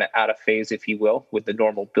we're kind of out of phase, if you will, with the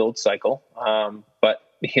normal build cycle. But,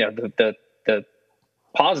 the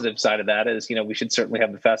positive side of that is, we should certainly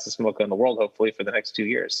have the fastest IMOCA in the world, hopefully, for the next 2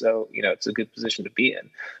 years. So, it's a good position to be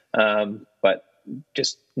in. But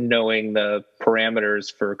just knowing the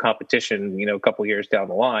parameters for competition, a couple years down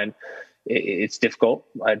the line, it's difficult,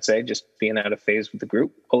 I'd say, just being out of phase with the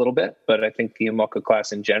group a little bit. But I think the IMOCA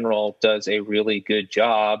class in general does a really good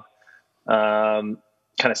job kind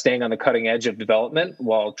of staying on the cutting edge of development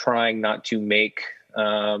while trying not to make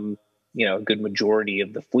a good majority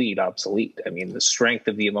of the fleet obsolete. I mean, the strength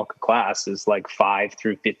of the IMOCA class is like 5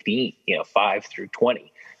 through 15, 5 through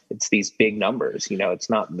 20. It's these big numbers. It's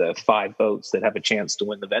not the 5 boats that have a chance to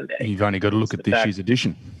win the Vendée. You've only got to look at this year's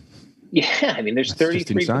edition. Yeah, I mean, there's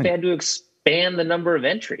 33. They had to expand the number of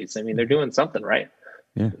entries. I mean, they're doing something right.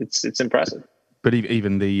 Yeah, it's impressive. But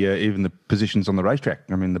even the positions on the racetrack.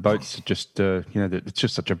 I mean, the boats are just it's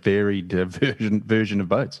just such a varied version of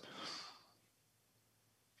boats.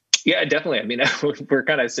 Yeah, definitely. I mean, we're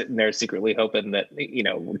kind of sitting there secretly hoping that,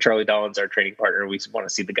 Charlie Dahlin's our training partner. We want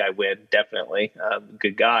to see the guy win. Definitely.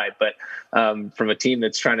 Good guy. But from a team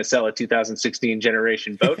that's trying to sell a 2016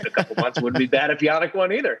 generation boat in a couple months, wouldn't be bad if Yannick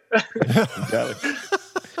won either. Exactly.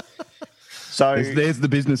 So there's the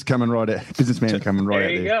businessman coming right out.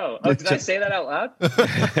 There you go. Oh, did I say that out loud?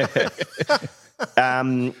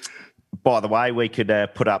 By the way, we could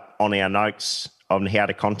put up on our notes on how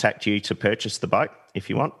to contact you to purchase the boat if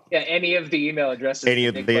you want. Yeah, any of the email addresses. Any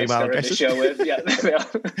of the email addresses. Show with. Yeah.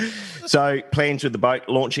 So plans with the boat,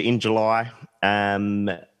 launch it in July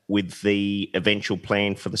with the eventual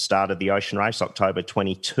plan for the start of the Ocean Race, October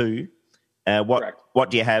 22. What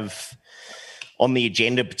do you have on the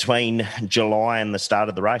agenda between July and the start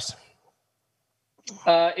of the race?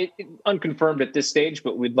 It unconfirmed at this stage,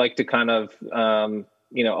 but we'd like to kind of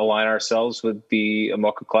align ourselves with the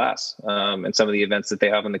IMOCA class and some of the events that they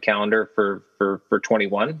have on the calendar for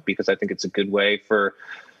 21, because I think it's a good way for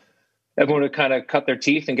everyone to kind of cut their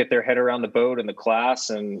teeth and get their head around the boat and the class,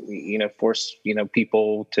 and force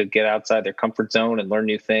people to get outside their comfort zone and learn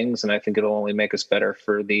new things. And I think it'll only make us better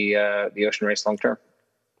for the Ocean Race long term.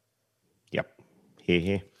 Yep,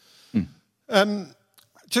 here.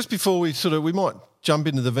 Just before we might jump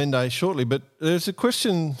into the Vendée shortly, but there's a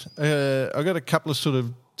question. I got a couple of sort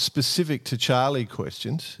of specific to Charlie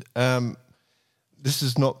questions. This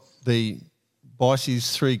is not the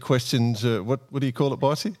Bicey's 3 questions. What do you call it,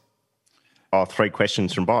 Bicey? Oh, 3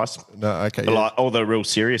 questions from Bice. No, okay. Yeah. Like all the real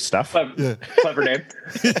serious stuff. Clever name.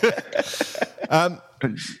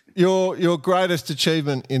 Your greatest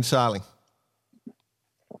achievement in sailing?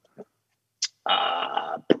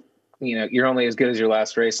 You're only as good as your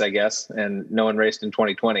last race, I guess, and no one raced in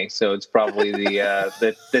 2020, so it's probably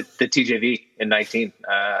the TJV in 19.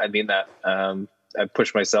 I mean that. I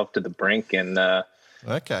pushed myself to the brink, and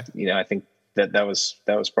okay. I think that was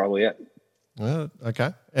probably it.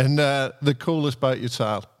 Okay. And the coolest boat you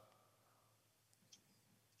sailed?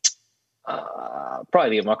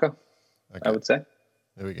 Probably the IMOCA, okay. I would say.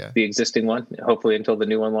 There we go. The existing one, hopefully until the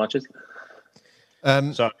new one launches.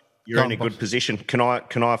 So you're in a good position. Can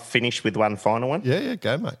I finish with one final one? Yeah,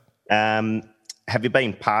 go, mate. Have you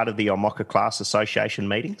been part of the IMOCA Class Association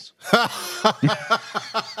meetings?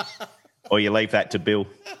 Or you leave that to Bill?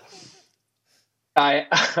 I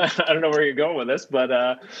don't know where you're going with this,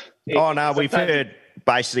 but we've heard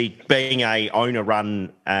basically being a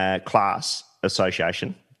owner-run class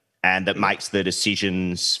association, and that makes the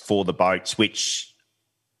decisions for the boats, which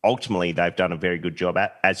ultimately they've done a very good job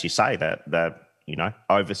at. As you say, they're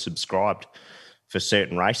oversubscribed for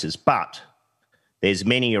certain races, but there's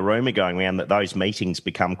many a rumour going around that those meetings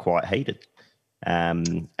become quite heated,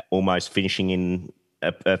 almost finishing in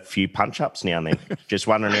a few punch-ups now and then. Just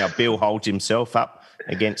wondering how Bill holds himself up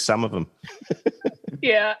against some of them.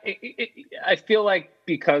 Yeah, I feel like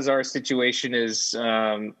because our situation is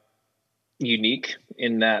unique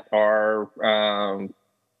in that our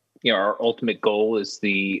ultimate goal is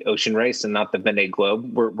the Ocean Race and not the Vendée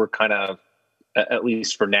Globe. We're kind of, at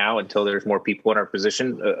least for now, until there's more people in our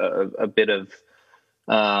position, a bit of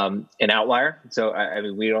an outlier. So I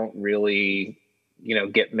mean, we don't really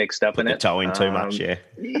get mixed up in it. Towing too much, yeah.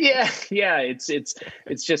 Yeah. It's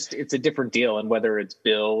a different deal. And whether it's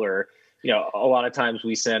Bill or, a lot of times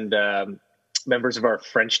we send members of our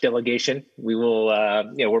French delegation. We will,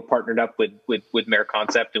 we're partnered up with Mare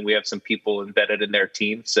Concept, and we have some people embedded in their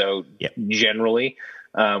team. So generally,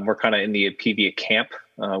 we're kind of in the PVA camp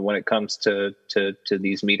when it comes to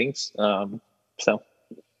these meetings. I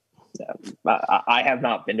have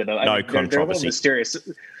not been to them. No controversy. They're a little mysterious.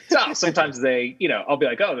 So sometimes they, I'll be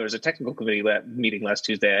like, oh, there was a technical committee meeting last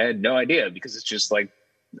Tuesday. I had no idea, because it's just like,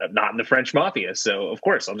 I'm not in the French mafia. So of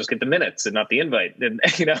course I'll just get the minutes and not the invite. And,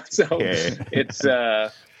 it's,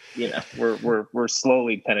 we're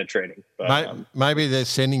slowly penetrating. But, maybe they're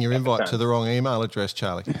sending your invite to the wrong email address,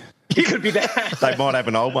 Charlie. It could be that. They might have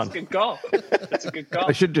an old one. That's a good call. That's a good call.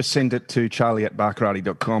 They should just send it to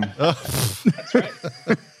charlie@barkarati.com. That's right.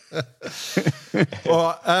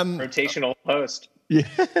 Well, rotational host. Yeah.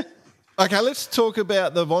 Okay, let's talk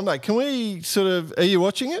about the Vendée. Can we are you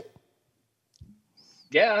watching it?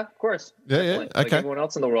 Yeah, of course. Yeah, definitely. Okay. Like everyone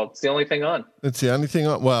else in the world. It's the only thing on. It's the only thing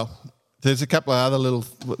on. Well, there's a couple of other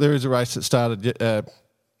there is a race that started a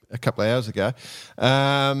couple of hours ago.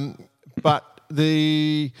 But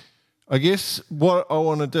I guess what I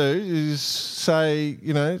want to do is say,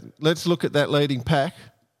 let's look at that leading pack.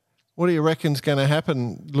 What do you reckon's going to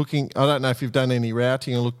happen? I don't know if you've done any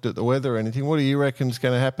routing or looked at the weather or anything. What do you reckon's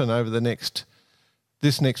going to happen over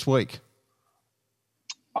this next week?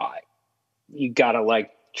 You gotta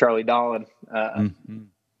like Charlie Dahlin.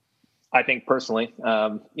 I think personally,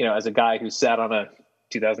 as a guy who sat on a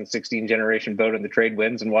 2016 generation boat in the trade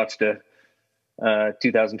winds and watched a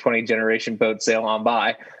 2020 generation boat sail on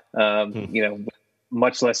by,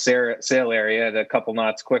 much less sail area at a couple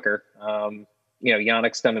knots quicker.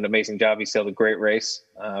 Yannick's done an amazing job. He sailed a great race.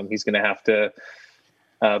 He's going to have to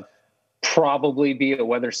probably be a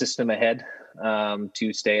weather system ahead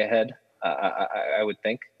to stay ahead. I would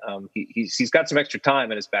think he's got some extra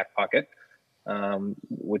time in his back pocket,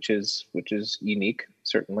 which is unique,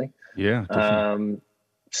 certainly. Yeah. Definitely.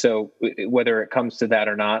 So whether it comes to that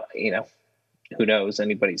or not, who knows?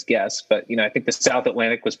 Anybody's guess. But I think the South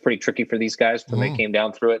Atlantic was pretty tricky for these guys when they came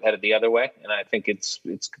down through it, headed the other way, and I think it's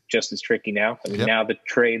just as tricky now. I mean, now the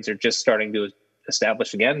trades are just starting to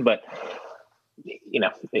establish again, but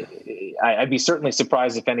I'd be certainly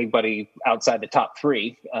surprised if anybody outside the top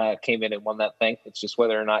three came in and won that thing. It's just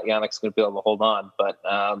whether or not Yannick's going to be able to hold on. But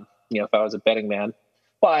if I was a betting man,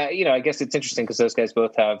 well, I guess it's interesting because those guys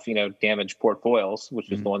both have damaged port foils, which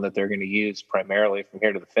is the one that they're going to use primarily from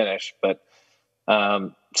here to the finish. But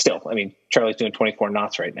still, I mean, Charlie's doing 24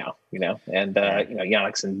 knots right now, and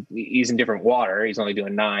Yannick's he's in different water. He's only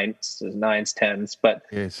doing 9s, 10s, but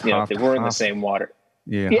if they were in the same water.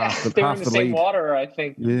 If they were in the same water, I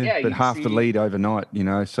think. But half the lead overnight,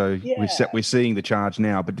 So we're seeing the charge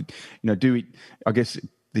now. But I guess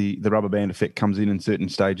the rubber band effect comes in certain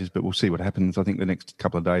stages, but we'll see what happens. I think the next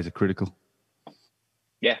couple of days are critical.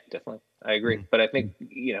 Yeah, definitely, I agree. But I think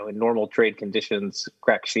in normal trade conditions,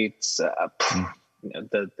 crack sheets,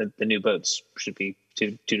 the new boats should be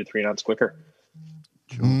 2 to 3 knots quicker.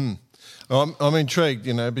 I'm intrigued,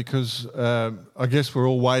 because I guess we're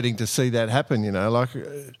all waiting to see that happen,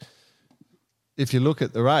 if you look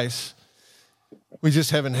at the race, we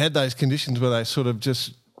just haven't had those conditions where they sort of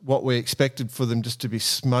just what we expected for them just to be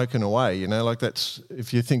smoking away, that's,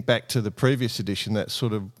 if you think back to the previous edition, that's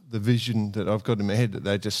sort of the vision that I've got in my head, that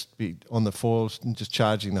they just be on the foils and just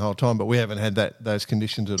charging the whole time, but we haven't had those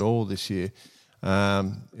conditions at all this year.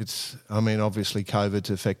 Obviously COVID's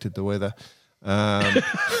affected the weather.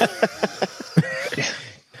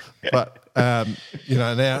 But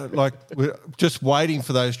now, like, we're just waiting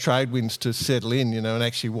for those trade winds to settle in, and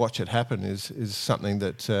actually watch it happen is something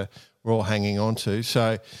that we're all hanging on to.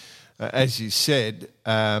 So, as you said,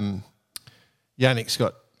 Yannick's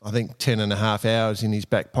got, I think, 10.5 hours in his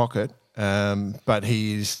back pocket, but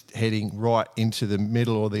he is heading right into the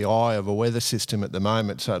middle or the eye of a weather system at the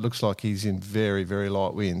moment. So it looks like he's in very, very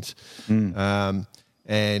light winds. And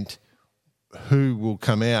who will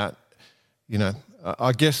come out?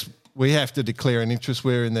 I guess we have to declare an interest.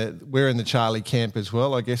 We're in the Charlie camp as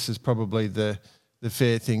well. I guess is probably the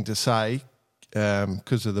fair thing to say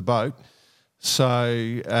because of the boat.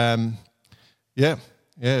 So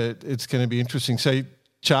it's going to be interesting. So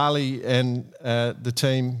Charlie and the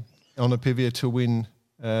team on Apivia to win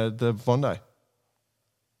the Vendée.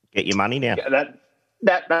 Get your money now.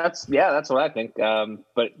 Yeah, that's what I think.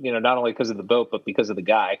 But not only because of the boat, but because of the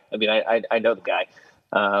guy. I mean, I know the guy.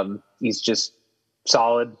 He's just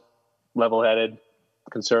solid, level-headed,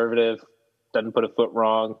 conservative, doesn't put a foot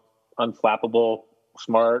wrong, unflappable,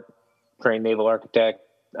 smart, trained naval architect.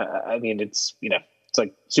 It's it's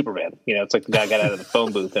like Superman. It's like the guy got out of the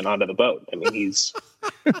phone booth and onto the boat. I mean, he's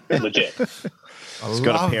legit. He's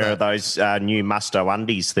got a pair of those new Musto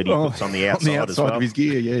undies that he puts on the outside as well. Of his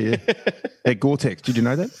gear, yeah. They're Gore-Tex. Did you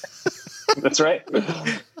know that? That's right.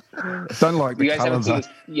 Don't like the colours.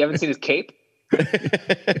 You haven't seen his cape?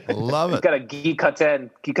 I love it. He's got a Guy Carten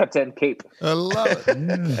cape. I love it.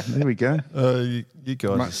 Yeah, there we go. You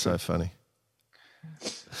guys are so funny.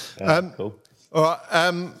 Cool. All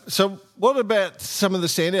right. So what about some of the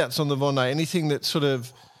standouts on the Vendée? Anything that sort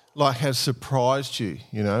of has surprised you?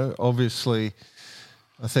 Obviously,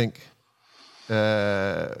 I think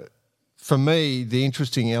for me, the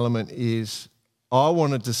interesting element is I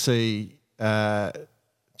wanted to see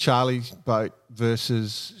Charlie's boat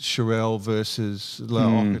versus Cherelle versus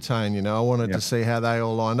L'Occitane. I wanted to see how they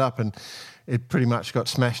all lined up, and it pretty much got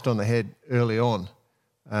smashed on the head early on.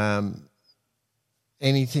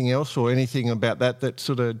 Anything else or anything about that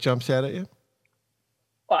sort of jumps out at you?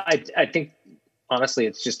 Well, I think, honestly,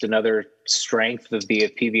 it's just another strength of the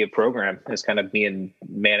Apivia program is kind of being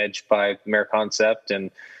managed by Americoncept and,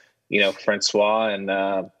 Francois and,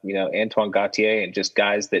 Antoine Gauthier and just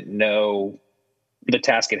guys that know the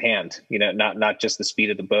task at hand, not just the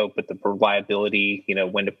speed of the boat, but the reliability,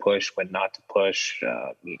 when to push, when not to push,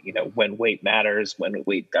 when weight matters, when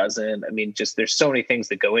weight doesn't. I mean, just there's so many things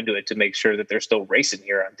that go into it to make sure that they're still racing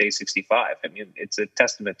here on day 65. I mean, it's a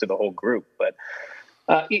testament to the whole group. But,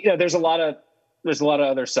 there's a lot of there's a lot of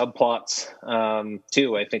other subplots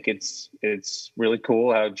too. I think it's really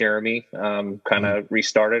cool how Jeremy kind of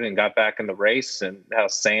restarted and got back in the race, and how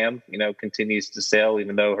Sam, continues to sail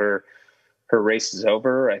even though her race is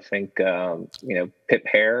over. I think Pip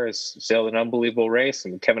Hare has sailed an unbelievable race,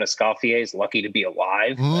 and Kevin Escoffier is lucky to be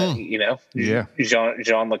alive. Yeah.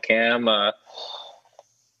 Jean Le Cam.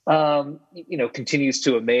 Continues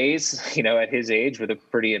to amaze, at his age with a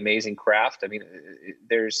pretty amazing craft. I mean,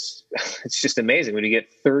 it's just amazing when you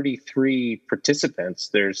get 33 participants.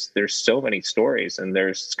 There's so many stories, and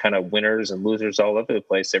there's kind of winners and losers all over the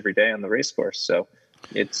place every day on the race course. So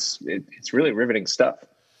it's really riveting stuff.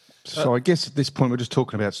 So I guess at this point we're just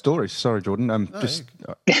talking about stories. Sorry, Jordan.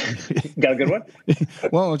 Got a good one?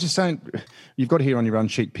 Well, I was just saying, you've got here on your run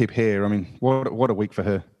sheet Pip Hare. I mean, what a week for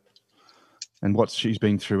her. And what she's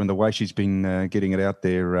been through and the way she's been getting it out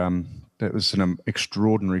there, that was an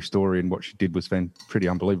extraordinary story, and what she did was pretty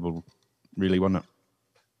unbelievable, really, wasn't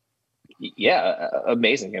it? Yeah,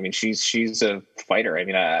 amazing. I mean, she's a fighter. I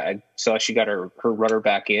mean, I saw she got her rudder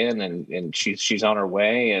back in, and she's on her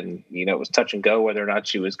way, and it was touch and go whether or not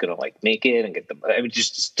she was going to make it and get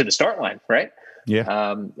just to the start line, right?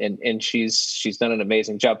 Yeah. And she's done an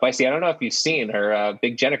amazing job. Bicey, I don't know if you've seen her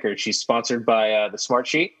Big Jenniker. She's sponsored by the Smart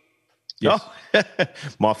Sheet. Yes. Oh,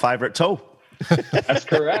 my favourite tool. That's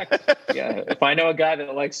correct. Yeah. If I know a guy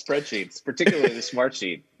that likes spreadsheets, particularly the Smart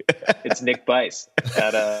Sheet, it's Nick Bice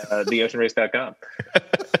at theoceanrace.com.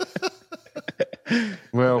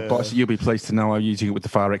 Well, Bice, you'll be pleased to know I'm using it with the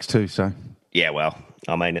FarX too. So Yeah, well,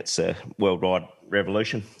 I mean, it's a worldwide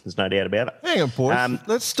revolution. There's no doubt about it. Hang on, boys.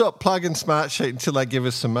 Let's stop plugging Smartsheet until they give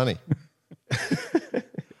us some money.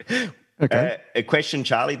 okay. A question,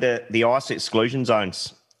 Charlie. The ice exclusion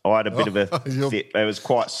zones. I had a bit of a fit. It was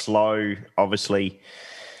quite slow, obviously,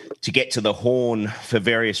 to get to the Horn for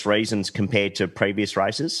various reasons compared to previous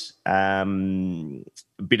races. A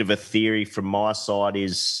bit of a theory from my side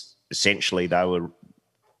is essentially they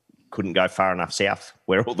couldn't go far enough south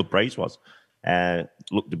where all the breeze was.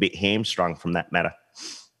 Looked a bit hamstrung from that matter.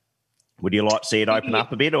 Would you like to see it open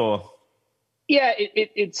up a bit, or? Yeah,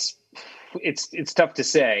 it's tough to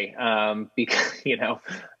say because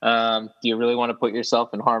do you really want to put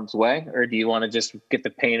yourself in harm's way, or do you want to just get the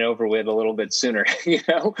pain over with a little bit sooner?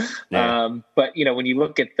 Yeah. But when you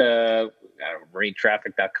look at the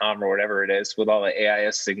marinetraffic.com or whatever it is with all the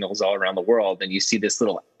AIS signals all around the world, and you see this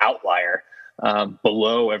little outlier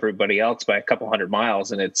below everybody else by a couple 100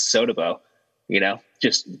 miles, and it's Sotabo,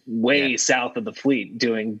 just way south of the fleet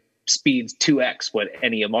doing speeds 2x what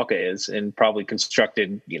any Amoca is, and probably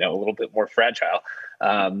constructed, a little bit more fragile.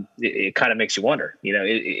 It kind of makes you wonder,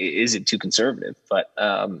 is it too conservative? But,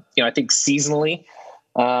 I think seasonally,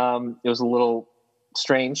 it was a little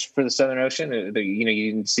strange for the Southern Ocean. You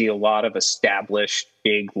didn't see a lot of established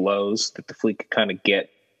big lows that the fleet could kind of get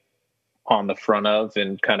on the front of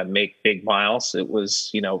and kind of make big miles. It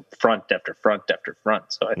was, front after front after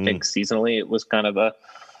front. So I think seasonally it was kind of a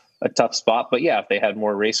tough spot. But yeah, if they had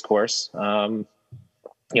more race course,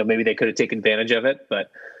 maybe they could have taken advantage of it. But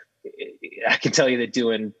I can tell you that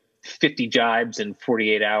doing 50 jibes in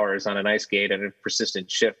 48 hours on an ice skate and a persistent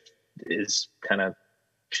shift is kind of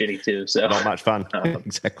shitty too. So not much fun.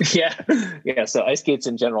 Exactly. Yeah. So ice skates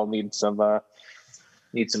in general need some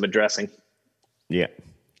addressing. Yeah.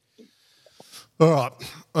 All right.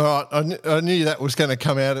 I knew that was going to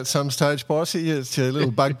come out at some stage, Bicey. It's a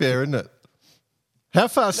little bugbear, isn't it? How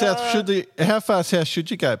far south should you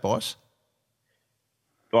go, Bice?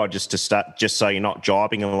 Oh, just so you're not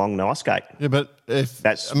jibing along the ice skate. Yeah, but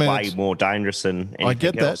that's way more dangerous than anything I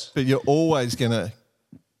get else. that, but you're always because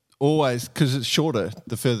it's shorter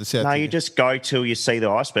the further south. No, you just go till you see the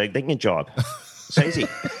iceberg, then you jibe. It's easy.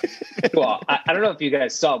 Well, I don't know if you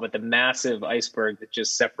guys saw, but the massive iceberg that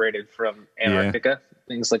just separated from Antarctica,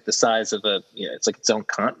 things like the size of it's like its own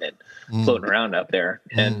continent floating around out there.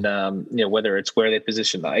 And, whether it's where they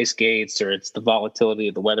position the ice gates or it's the volatility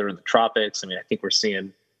of the weather in the tropics. I mean, I think we're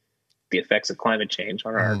seeing the effects of climate change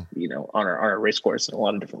on our, on our race course in a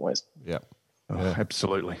lot of different ways. Yeah.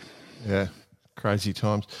 Absolutely. Yeah. Crazy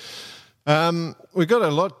times. We've got a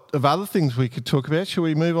lot of other things we could talk about. Should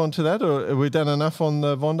we move on to that, or have we done enough on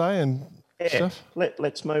the Vendée and stuff?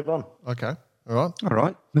 Let's move on. Okay. All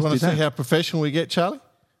right. You want to see how professional we get, Charlie?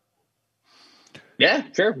 Yeah,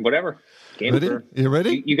 sure. Whatever. Ready? You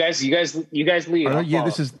ready? You guys lead. Yeah,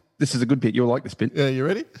 this is a good bit. You'll like this bit. Yeah, you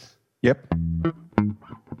ready? Yep.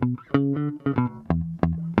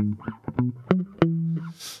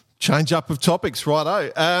 Change up of topics,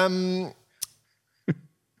 righto.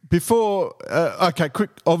 Before, quick,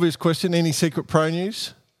 obvious question. Any secret pro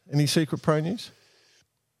news?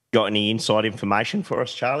 got any inside information for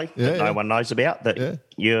us, Charlie, that no one knows about that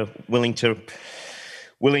you're willing to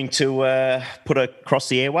put across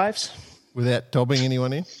the airwaves without dobbing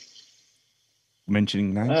anyone in?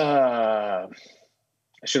 Mentioning names?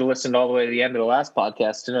 I should have listened all the way to the end of the last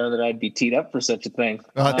podcast to know that I'd be teed up for such a thing.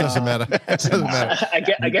 Oh, it doesn't matter. It doesn't matter.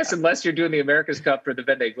 I guess unless you're doing the America's Cup or the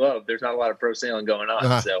Vendée Globe, there's not a lot of pro sailing going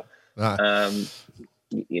on.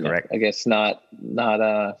 Correct. I guess not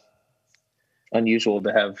unusual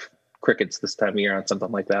to have crickets this time of year on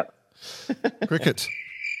something like that. Crickets.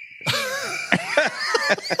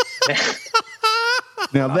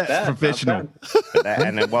 Now that's professional.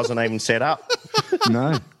 And it wasn't even set up.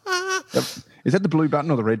 No. Is that the blue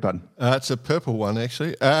button or the red button? It's a purple one,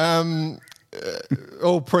 actually. All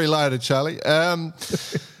preloaded, Charlie.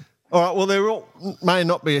 All right, well, there may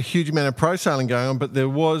not be a huge amount of pro sailing going on, but there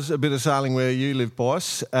was a bit of sailing where you live,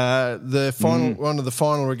 Boyce. The final one of the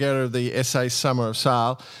final regatta of the SA Summer of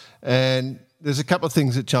Sail, and there's a couple of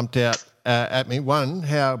things that jumped out at me. One,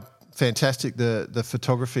 how fantastic the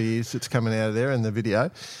photography is that's coming out of there and the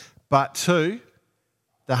video. But two,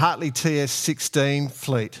 the Hartley TS16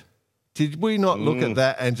 fleet. Did we not look at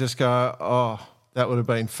that and just go, oh, that would have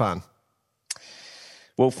been fun?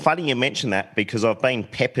 Well, funny you mention that because I've been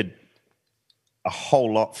peppered a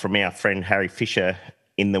whole lot from our friend Harry Fisher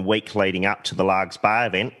in the week leading up to the Largs Bay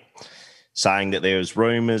event, saying that there was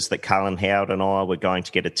rumours that Cullen Howard and I were going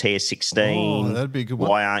to get a TS16. Oh, that'd be a good one.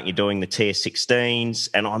 Why aren't you doing the TS16s?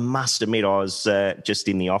 And I must admit I was just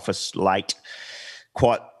in the office late,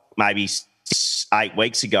 quite maybe 8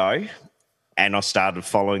 weeks ago, and I started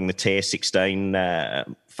following the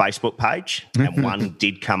TS16 Facebook page, and one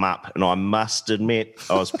did come up, and I must admit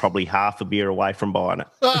I was probably half a beer away from buying it.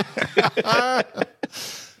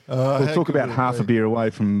 We'll talk about half a beer away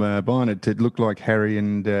from buying it. It looked like Harry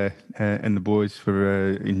and the boys were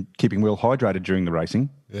in keeping well hydrated during the racing.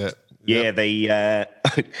 Yeah. Yeah,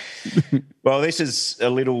 well, this is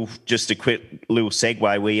just a quick little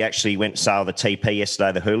segue. We actually went to sail the TP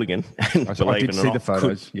yesterday, the Hooligan, and I did see the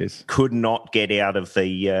photos, could not get out of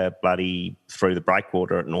the through the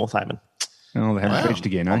breakwater at North Haven. Oh, they haven't finished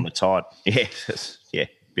again, on the tide. Yeah,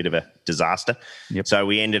 bit of a disaster. Yep. So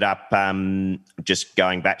we ended up just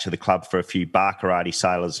going back to the club for a few Barcarati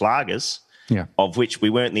Sailors lagers. Yeah. Of which we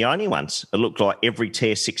weren't the only ones. It looked like every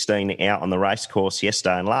TS16 out on the race course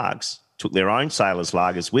yesterday in Largs took their own sailors'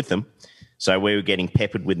 lagers with them. So we were getting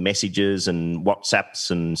peppered with messages and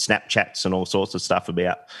WhatsApps and Snapchats and all sorts of stuff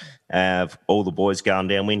about all the boys going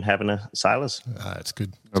downwind having a sailors. That's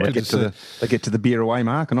good. They get to the beer away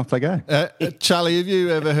mark and off they go. Charlie, have you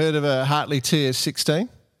ever heard of a Hartley TS16?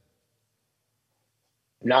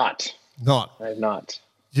 Not. I have not.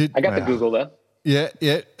 I got the Google though. Yeah.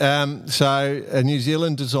 So a New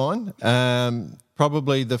Zealand design,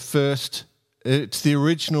 probably the first. It's the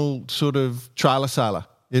original sort of trailer sailor.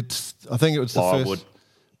 I think it was the plywood.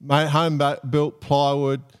 First home built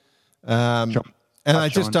plywood, and they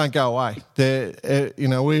just don't go away. They're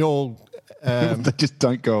we all they just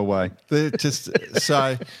don't go away. They're just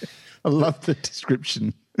so. I love the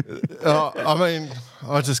description. I mean,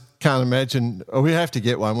 I just can't imagine. We have to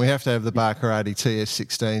get one. We have to have the Barcarati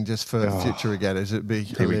TS16 just for future regattas. It'd be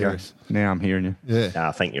hilarious. We go. Now I'm hearing you. Yeah, no,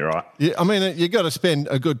 I think you're right. Yeah, I mean, you got to spend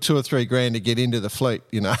a good $2 or $3 grand to get into the fleet,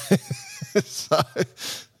 so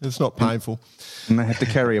it's not painful. And they have to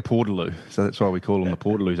carry a portaloo, so that's why we call them the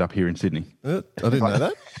portaloos up here in Sydney. I didn't know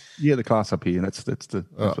that. Yeah, the class up here. That's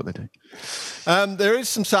what they do. There is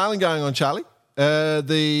some sailing going on, Charlie.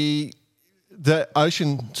 The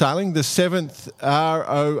ocean sailing, the 7th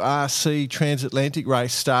RORC Transatlantic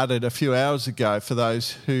race started a few hours ago for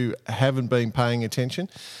those who haven't been paying attention.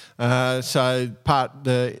 There's a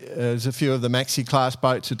few of the maxi class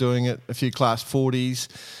boats are doing it, a few class 40s,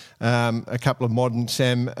 a couple of modern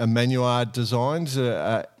Sam Emanuard designs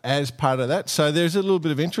as part of that. So there's a little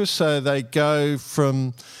bit of interest. So they go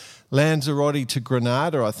from Lanzarote to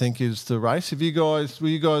Granada, I think, is the race. Were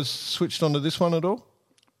you guys switched onto this one at all?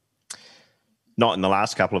 Not in the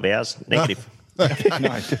last couple of hours. Negative.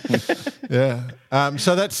 Yeah.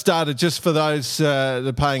 So that started just for those that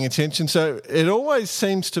are paying attention. So it always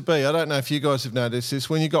seems to be, I don't know if you guys have noticed this,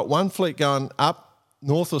 when you've got one fleet going up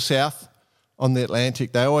north or south on the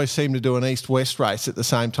Atlantic, they always seem to do an east-west race at the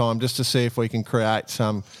same time just to see if we can create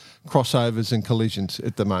some crossovers and collisions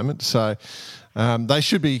at the moment. So they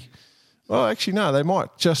should be, well, actually, no, they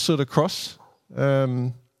might just sort of cross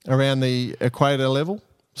around the equator level.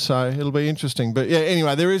 So it'll be interesting. But, yeah,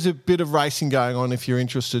 anyway, there is a bit of racing going on if you're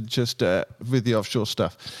interested just with the offshore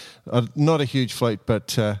stuff. Not a huge fleet,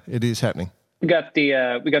 but it is happening. We got the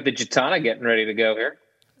Gitana getting ready to go here.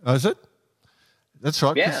 Oh, is it? That's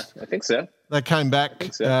right. Yeah, I think so. They came back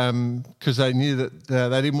because so. they knew that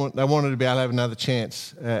they wanted to be able to have another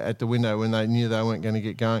chance at the window when they knew they weren't going to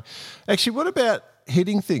get going. Actually, what about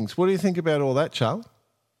hitting things? What do you think about all that, Charles?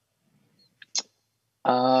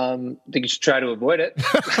 I think you should try to avoid it.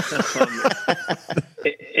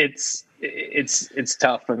 It's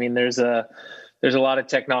tough. I mean, there's a lot of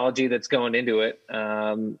technology that's going into it,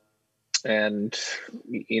 and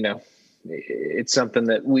you know, it's something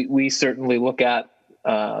that we certainly look at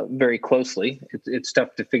very closely. It's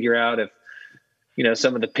tough to figure out if, you know,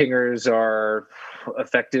 some of the pingers are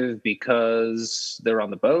effective because they're on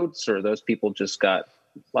the boats or those people just got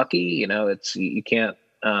lucky. You know, you can't,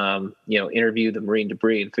 you know, interview the marine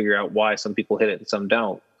debris and figure out why some people hit it and some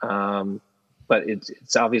don't. But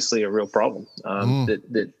it's obviously a real problem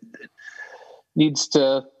that needs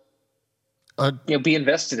to be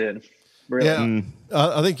invested in. Really. Yeah,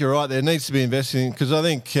 I think you're right. There needs to be invested in, because I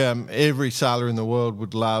think every sailor in the world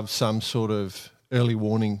would love some sort of early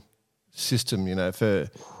warning system, you know, for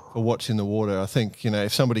what's in the water. I think, you know,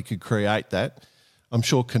 if somebody could create that, I'm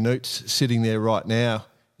sure Canute's sitting there right now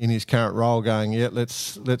in his current role going, yeah,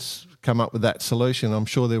 let's come up with that solution. I'm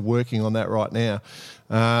sure they're working on that right now.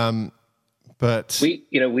 But we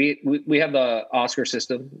have the Oscar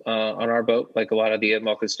system on our boat, like a lot of the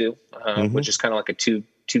MOCAs do, which is kind of like a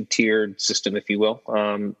two-tiered system, if you will.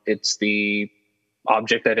 It's the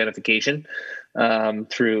object identification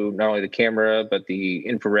through not only the camera but the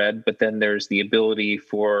infrared, but then there's the ability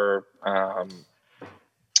for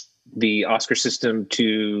the Oscar system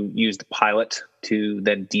to use the pilot to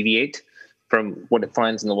then deviate from what it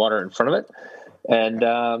finds in the water in front of it. And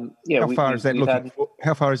how far is that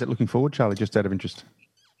looking forward, Charlie? Just out of interest.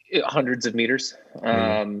 Hundreds of meters.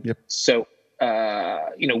 Yep. So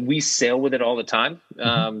we sail with it all the time,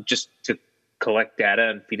 just to collect data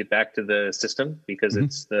and feed it back to the system, because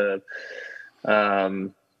it's the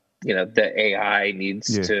the AI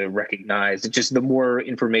needs to recognize it. Just the more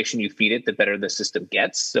information you feed it, the better the system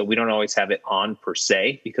gets. So we don't always have it on per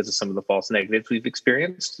se because of some of the false negatives we've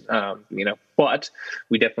experienced, but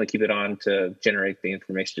we definitely keep it on to generate the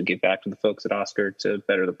information to give back to the folks at Oscar to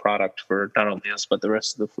better the product for not only us, but the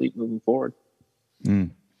rest of the fleet moving forward. So.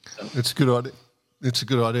 It's a good idea. It's a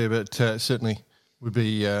good idea, but certainly would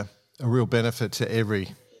be a real benefit to every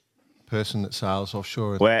person that sails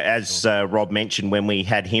offshore. Well, as Rob mentioned when we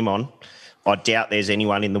had him on, I doubt there's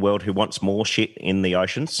anyone in the world who wants more shit in the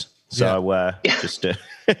oceans. So just unfortunately,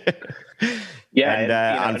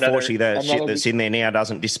 the shit that's in there now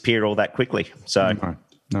doesn't disappear all that quickly. So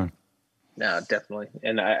no, definitely.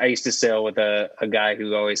 And I used to sail with a guy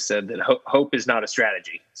who always said that hope is not a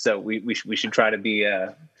strategy. So we should try to be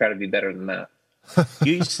better than that.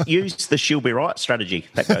 use the she'll be right strategy.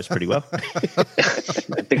 That goes pretty well. I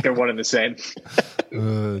think they're one and the same.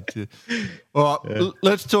 All right,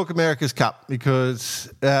 let's talk America's Cup,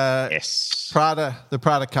 because the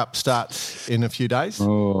Prada Cup starts in a few days.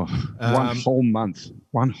 One whole month.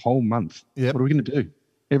 Yep. What are we going to do?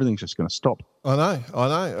 Everything's just going to stop. I know.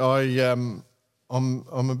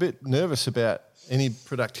 I'm a bit nervous about any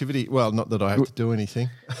productivity. Well, not that I have to do anything.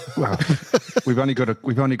 Well, we've only got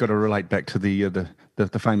to relate back to the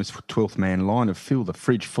famous 12th man line of fill the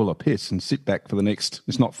fridge full of piss and sit back for the next.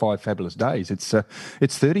 It's not 5 fabulous days. It's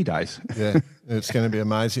 30 days. Yeah, it's going to be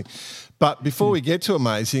amazing. But before we get to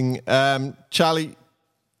amazing, Charlie,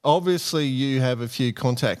 obviously you have a few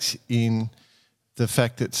contacts in the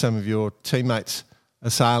fact that some of your teammates are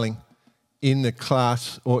sailing in the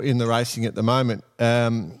class or in the racing at the moment.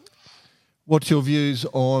 What's your views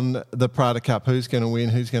on the Prada Cup? Who's going to win?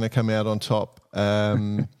 Who's going to come out on top?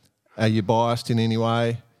 Are you biased in any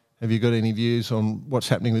way? Have you got any views on what's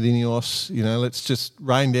happening with Ineos? You know, let's just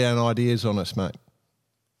rain down ideas on us, mate.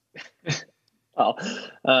 I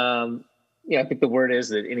think the word is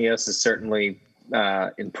that Ineos has certainly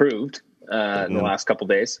improved in the last couple of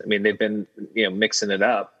days. I mean, they've been mixing it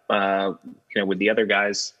up. With the other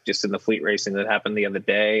guys just in the fleet racing that happened the other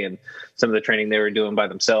day, and some of the training they were doing by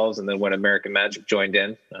themselves, and then when American Magic joined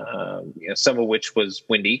in, some of which was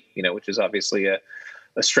windy, which is obviously a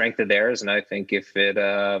strength of theirs. And I think if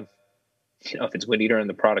it's windy during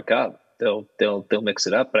the Prada Cup, they'll mix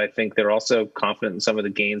it up. But I think they're also confident in some of the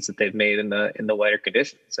gains that they've made in the lighter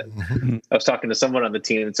conditions. And I was talking to someone on the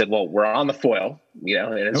team and said, well, we're on the foil,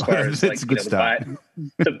 and as far as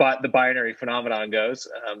the binary phenomenon goes,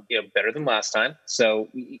 better than last time. So,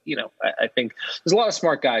 I think there's a lot of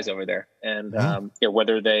smart guys over there, and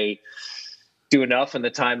whether they do enough in the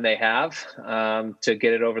time they have to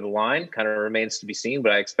get it over the line kind of remains to be seen.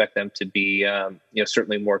 But I expect them to be,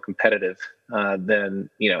 certainly more competitive than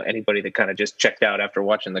anybody that kind of just checked out after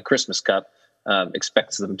watching the Christmas Cup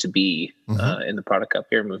expects them to be in the Prada Cup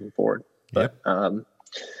here moving forward. But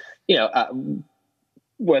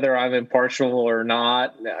whether I'm impartial or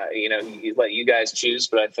not, you let you guys choose.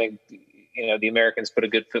 But I think the Americans put a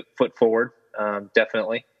good foot forward,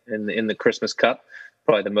 definitely in the Christmas Cup.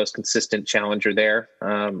 Probably the most consistent challenger there.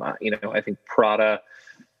 I think Prada.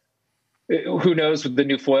 Who knows with the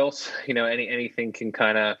new foils? Anything can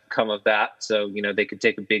kind of come of that. So they could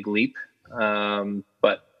take a big leap.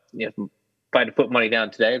 But if I had to put money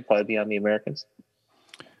down today, it'd probably be on the Americans.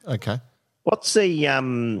 Okay. What's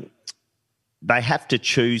the? They have to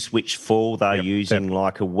choose which foil they're using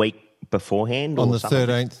like a week beforehand on or the something?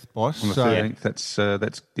 13th, boss. On the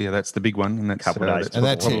 13th, that's the big one, and that's Couple of days.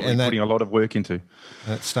 that's what we're putting a lot of work into.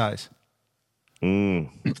 And it stays.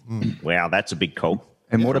 Wow, that's a big call.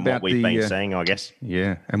 And what from about we've been seeing, I guess?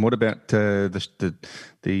 Yeah, and what about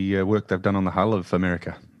the work they've done on the hull of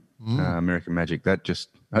America, American Magic? That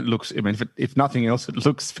looks. I mean, if nothing else, it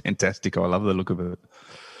looks fantastic. I love the look of it.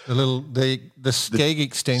 The skeg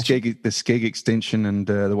extension. The skeg extension and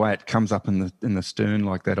the way it comes up in the stern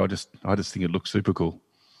like that. I just think it looks super cool.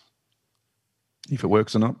 If it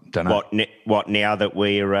works or not, don't know. What now that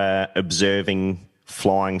we're observing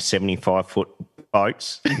flying 75-foot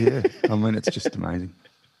boats? Yeah, I mean it's just amazing.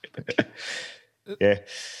 Yeah,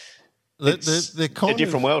 They're kind a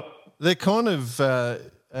different world. They're kind of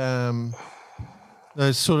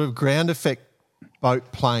those sort of ground effect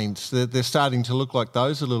boat planes. They're starting to look like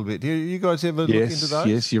those a little bit. Do you guys ever look into those?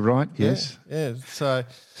 Yes, you're right. Yes. Yeah. So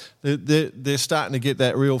they're starting to get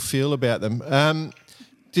that real feel about them.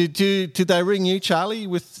 Did they ring you, Charlie,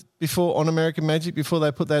 before on American Magic before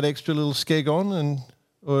they put that extra little skeg on,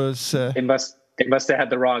 They must have had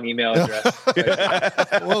the wrong email address.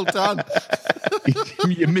 Well done.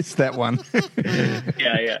 You missed that one.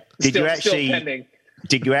 Yeah. Still pending.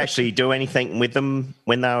 Did you actually do anything with them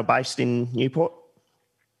when they were based in Newport?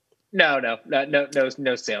 No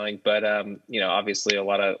sailing, but obviously a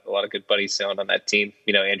lot of good buddies sailing on that team.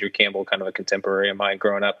 Andrew Campbell, kind of a contemporary of mine,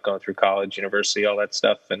 growing up, going through college, university, all that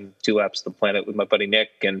stuff, and 2 laps of the planet with my buddy Nick,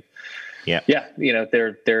 and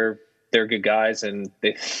they're good guys, and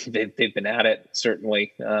they've been at it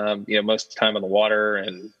certainly. Most of the time on the water,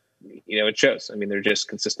 and it shows. I mean, they're just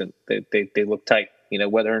consistent. They look tight.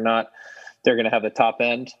 Whether or not they're going to have the top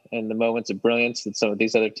end and the moments of brilliance that some of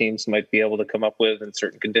these other teams might be able to come up with in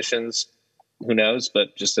certain conditions, who knows?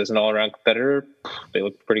 But just as an all-around competitor, they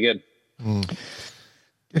look pretty good.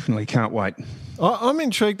 Definitely can't wait. I'm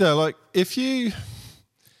intrigued though. Like if you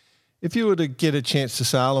were to get a chance to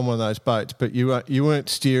sail on one of those boats, but you weren't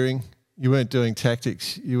steering, you weren't doing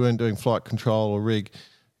tactics, you weren't doing flight control or rig,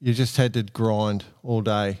 you just had to grind all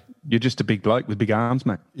day. You're just a big bloke with big arms,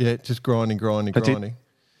 mate. Yeah, just grinding. That's It.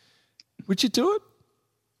 Would you do it?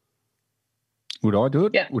 Would I do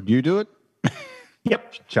it? Yeah. Would you do it?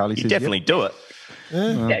 Yep. Charlie says definitely do it.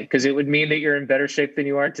 Yeah, because it would mean that you're in better shape than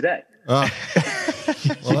you are today. Well,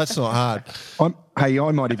 that's not hard.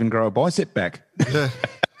 I might even grow a bicep back. Yeah.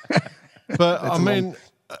 But I mean,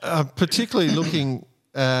 particularly looking,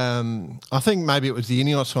 I think maybe it was the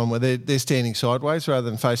Ineos one where they're standing sideways rather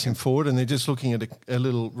than facing forward, and they're just looking at a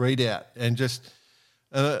little readout, and just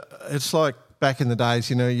it's like back in the days,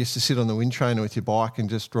 you used to sit on the wind trainer with your bike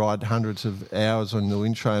and just ride hundreds of hours on the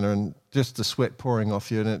wind trainer, and just the sweat pouring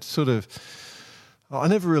off you, and it's sort of, I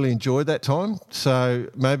never really enjoyed that time, so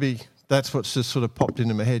maybe that's what's just sort of popped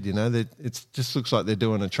into my head. It just looks like they're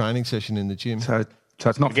doing a training session in the gym. So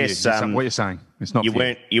it's not for you. What you're saying, it's not.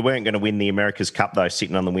 You weren't going to win the America's Cup though,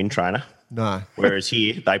 sitting on the wind trainer. No. Whereas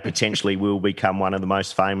here, they potentially will become one of the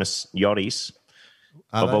most famous yachties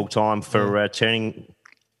of all time for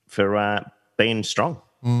being strong.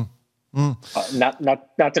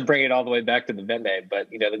 Not to bring it all the way back to the Vendée, but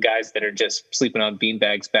the guys that are just sleeping on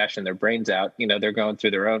beanbags, bashing their brains out, they're going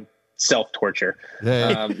through their own self torture.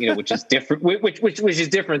 Yeah. Which is different. Which is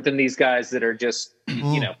different than these guys that are just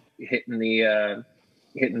hitting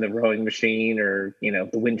the rowing machine or the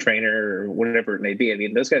wind trainer or whatever it may be. I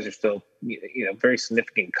mean, those guys are still very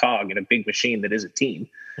significant cog in a big machine that is a team.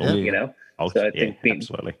 So I think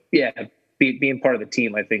absolutely. Being part of the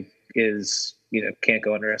team, I think, is can't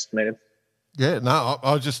go underestimated. Yeah, no,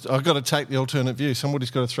 I've got to take the alternate view.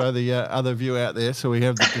 Somebody's got to throw the other view out there so we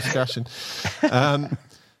have the discussion.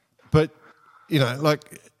 But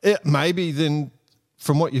maybe then,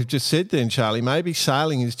 from what you've just said, then Charlie, maybe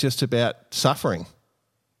sailing is just about suffering.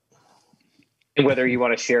 And whether you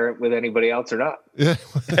want to share it with anybody else or not. Yeah.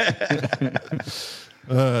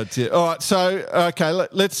 Oh, dear. All right, so okay,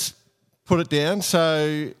 let's put it down.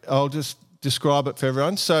 So I'll just describe it for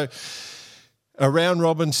everyone. So a round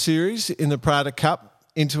robin series in the Prada Cup,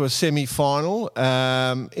 into a semi-final.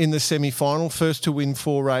 In the semi-final, first to win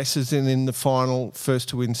 4 races, and in the final, first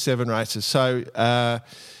to win 7 races. So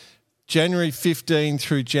January 15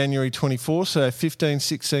 through January 24, so 15,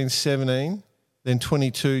 16, 17, then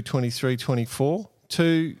 22, 23, 24,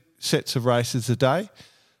 2 sets of races a day.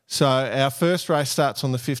 So our first race starts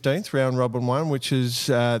on the 15th, round robin 1, which is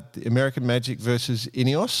the American Magic versus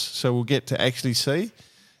Ineos. So we'll get to actually see.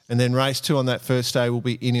 And then race 2 on that first day will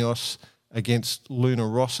be Ineos against Luna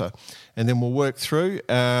Rossa. And then we'll work through.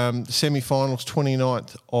 The semi-finals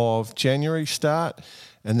 29th of January start,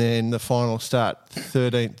 and then the final start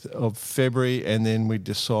 13th of February, and then we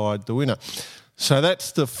decide the winner. So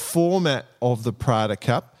that's the format of the Prada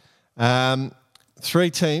Cup. 3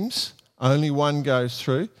 teams, only one goes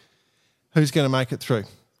through. Who's going to make it through?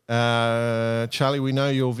 Charlie, we know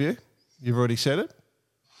your view. You've already said it.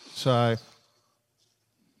 So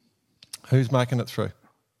who's making it through?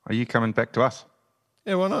 Are you coming back to us?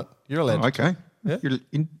 Yeah, why not? You're allowed. Okay. Yeah. You're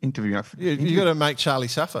interviewing us. You got to make Charlie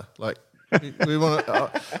suffer. Like we want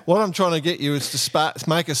to. What I'm trying to get you is to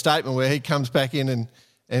make a statement where he comes back in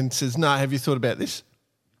and says, "No, have you thought about this?"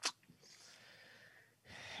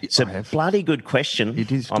 It's a bloody good question.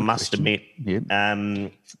 It is. I must admit. Yeah.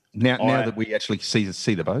 Now that we actually see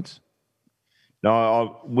the boats. No,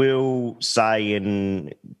 I will say,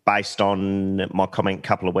 and based on my comment a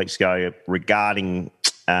couple of weeks ago regarding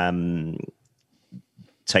team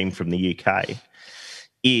from the UK,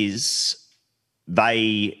 is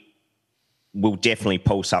they will definitely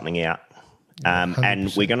pull something out.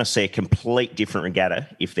 And we're going to see a complete different regatta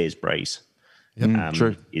if there's breeze. Yep.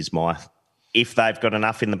 True. If they've got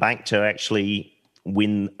enough in the bank to actually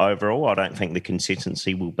win overall, I don't think the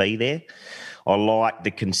consistency will be there. I like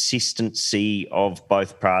the consistency of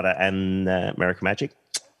both Prada and American Magic.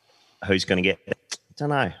 Who's going to get it? I don't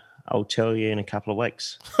know. I'll tell you in a couple of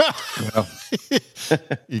weeks. Well,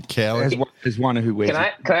 you coward. As one who wears Can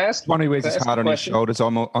I ask? one who wears can I his ask heart a on his question? shoulders,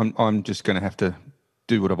 I'm just going to have to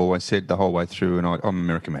do what I've always said the whole way through, and I'm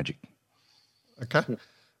American Magic. Okay.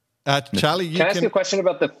 Charlie, you Can I ask you a question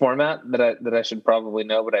about the format that I should probably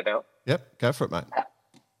know, but I don't? Yep, go for it, mate.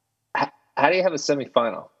 How do you have a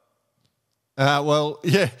semi-final? Well,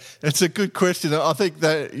 yeah, it's a good question. I think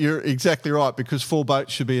that you're exactly right, because 4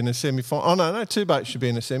 boats should be in a semi-final. Oh, no, 2 boats should be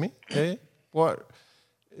in a semi. Yeah. What?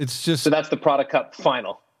 It's just... So that's the Prada Cup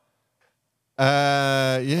final.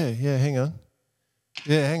 Yeah, hang on.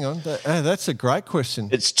 Yeah, hang on. That's a great question.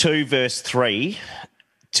 It's 2 versus 3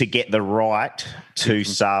 to get the right to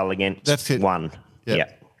sail against That's it. 1. Yep.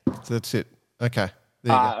 Yeah. That's it. Okay.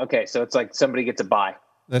 There you go. Okay, so it's like somebody gets a bye.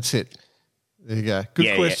 That's it. There you go.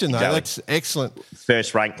 Good question, though. exactly. That's excellent.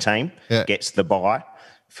 First ranked team gets the bye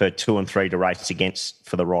for 2 and 3 to race against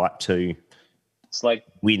for the right to It's like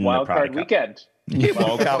win wild the Prada card Cup. weekend. Yeah,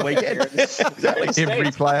 wildcard weekend. Exactly.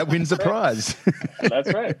 Every player wins a prize.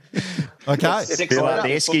 That's right. Okay. 6 Feel like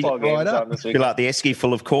the football Esky, games on this feel weekend. like the Esky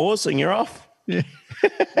full of cores and you're off.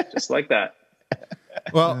 Just like that.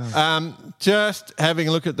 Well, just having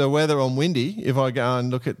a look at the weather on Windy, if I go and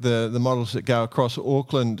look at the models that go across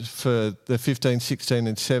Auckland for the 15, 16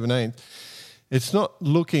 and 17, it's not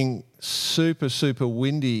looking super, super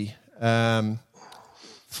windy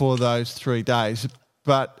for those 3 days,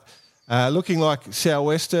 but looking like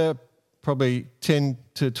sou'wester, probably 10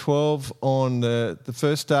 to 12 on the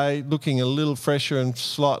first day, looking a little fresher and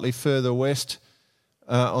slightly further west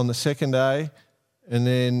on the second day, and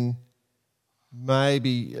then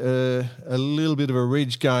maybe a little bit of a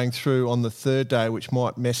ridge going through on the third day, which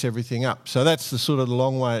might mess everything up. So that's the sort of the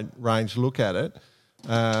long range look at it.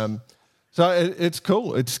 So it's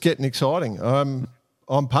cool. It's getting exciting. I'm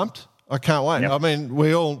pumped. I can't wait. Yep. I mean,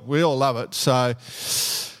 we all love it. So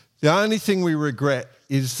the only thing we regret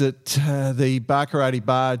is that the Barkarati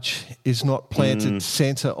barge is not planted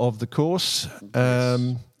centre of the course,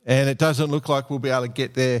 and it doesn't look like we'll be able to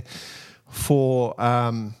get there for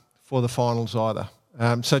the finals either.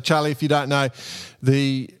 So, Charlie, if you don't know,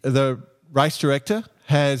 the race director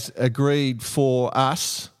has agreed for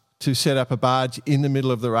us to set up a barge in the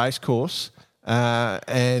middle of the race course,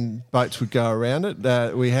 and boats would go around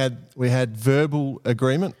it. We had verbal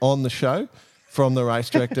agreement on the show from the race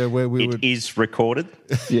director where we would. It is recorded.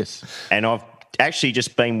 Yes. And I've actually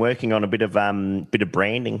just been working on a bit of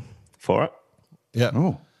branding for it. Yeah.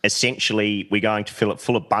 Oh. Essentially, we're going to fill it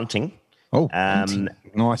full of bunting. Oh,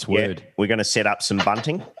 nice word. Yeah, we're going to set up some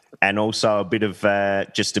bunting and also a bit of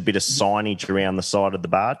signage around the side of the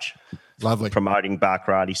barge. Lovely. Promoting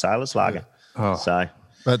Barkarati Sailors Lager. Oh. So,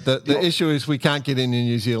 But the issue is we can't get into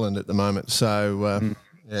New Zealand at the moment. So,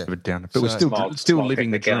 But we're still Small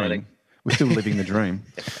living the technicality. dream. We're still living the dream.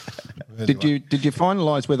 Anyway. Did you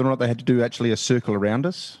finalise whether or not they had to do actually a circle around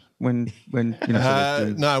us when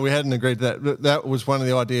No, we hadn't agreed to that. That was one of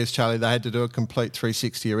the ideas, Charlie. They had to do a complete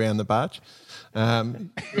 360 around the barge.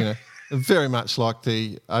 Very much like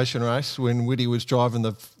the ocean race when Whitty was driving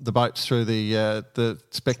the boats through the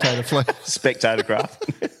spectator fleet. Spectator craft.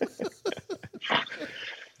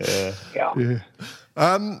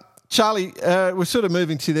 Charlie, we're sort of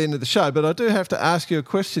moving to the end of the show, but I do have to ask you a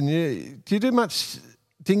question. Do you do much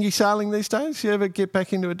dinghy sailing these days? You ever get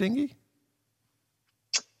back into a dinghy?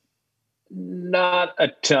 Not a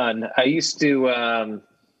ton. I used to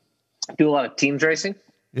do a lot of teams racing.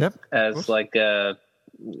 Yep. As like back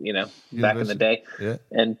in the day. Yeah.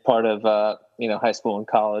 And part of high school and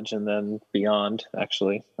college and then beyond,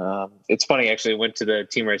 actually. It's funny, actually, I went to the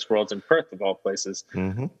Team Race Worlds in Perth, of all places.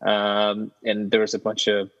 Mm-hmm. And there was a bunch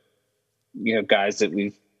of guys that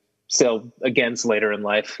we've sailed against later in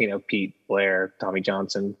life, Pete, Blair, Tommy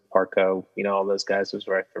Johnson, Parco, all those guys. Was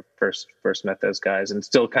where I first met those guys, and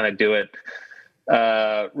still kind of do it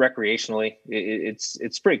recreationally.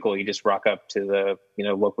 It's pretty cool. You just rock up to the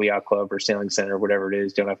local yacht club or sailing center, whatever it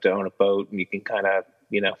is. You don't have to own a boat, and you can kind of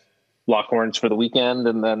lock horns for the weekend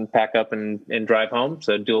and then pack up and drive home.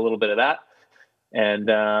 So do a little bit of that. And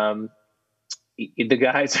the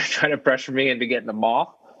guys are trying to pressure me into getting a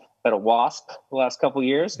moth at a Wasp the last couple of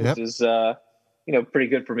years, which is pretty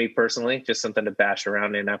good for me personally. Just something to bash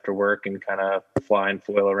around in after work and kind of fly and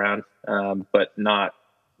foil around, but not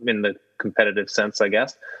in the competitive sense, I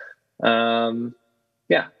guess. I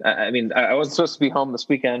wasn't supposed to be home this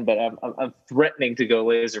weekend, but I'm threatening to go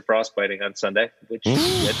laser frostbiting on Sunday, which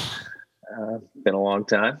is good. Been a long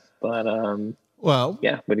time, but when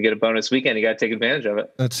you get a bonus weekend, you got to take advantage of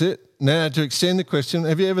it. That's it. Now, to extend the question,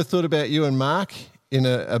 have you ever thought about you and Mark in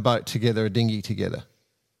a boat together, a dinghy together?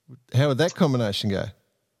 How would that combination go?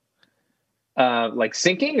 Like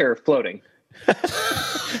sinking or floating?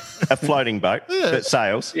 A floating boat that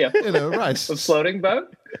sails. Yeah. A race. A floating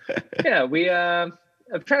boat? Yeah, we I'm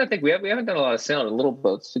trying to think. We haven't done a lot of sailing in little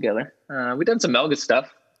boats together. We've done some Melga stuff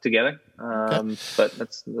together, but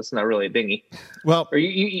that's not really a dinghy. Well,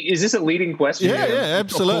 is this a leading question? Yeah,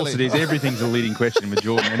 absolutely. Of course it is. Everything's a leading question with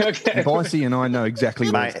Jordan. Okay. Vicey and I know exactly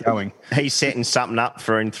where it's going. He's setting something up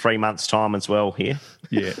for in 3 months' time as well here.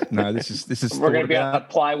 Yeah, no, this is. We're going to be on a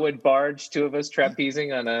plywood barge, two of us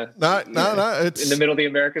trapezing on a no. It's in the middle of the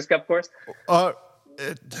America's Cup course.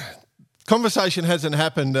 Conversation hasn't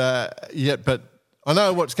happened yet, but I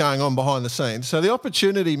know what's going on behind the scenes. So the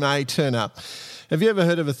opportunity may turn up. Have you ever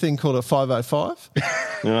heard of a thing called a 505?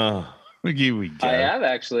 Oh, here we go. I have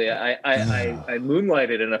actually. I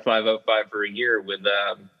moonlighted in a 505 for a year with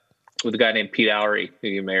a guy named Pete Oury, who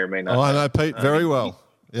you may or may not know. I know Pete very well.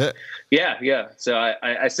 Yeah. So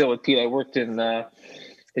I sailed with Pete. I worked in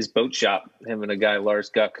his boat shop, him and a guy, Lars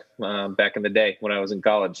Guck, back in the day when I was in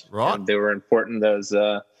college. Right. And they were importing those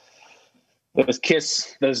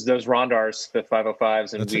KISS, those Rondars, the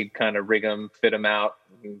 505s, and we'd kind of rig them, fit them out,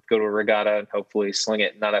 and go to a regatta and hopefully sling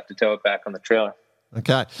it and not have to tow it back on the trailer.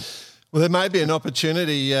 Okay. Well, there may be an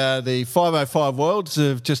opportunity. The 505 Worlds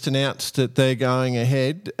have just announced that they're going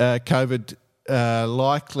ahead, COVID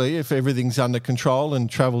likely, if everything's under control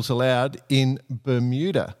and travel's allowed, in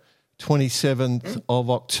Bermuda, 27th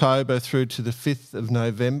of October through to the 5th of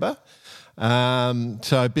November.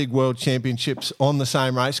 So big world championships on the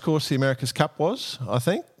same race course the America's Cup was, I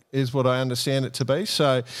think, is what I understand it to be.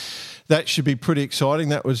 So that should be pretty exciting.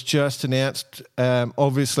 That was just announced.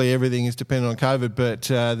 Obviously, everything is dependent on COVID, but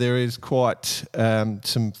there is quite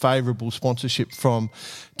some favourable sponsorship from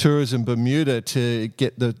Tourism Bermuda to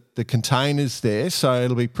get the containers there. So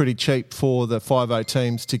it'll be pretty cheap for the 5.0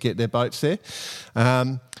 teams to get their boats there.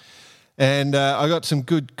 And I got some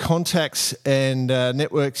good contacts and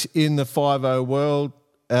networks in the 5.0 world,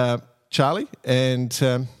 Charlie. And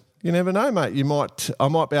you never know, mate. I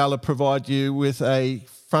might be able to provide you with a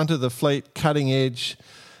front of the fleet, cutting edge,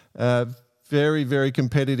 very, very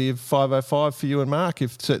competitive 5.05 for you and Mark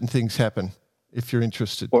if certain things happen, if you're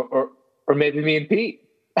interested. Or maybe me and Pete.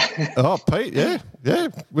 Oh, Pete, yeah.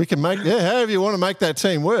 We can make, however you want to make that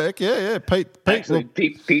team work. Yeah. Pete. Actually,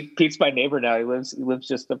 Pete's my neighbor now. He lives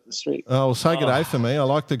just up the street. Oh, well, say good day for me. I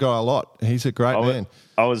like the guy a lot. He's a great man.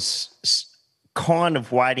 I was kind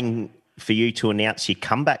of waiting for you to announce your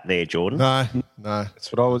comeback there, Jordan. No.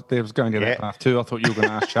 That's what I was going to that path too. I thought you were going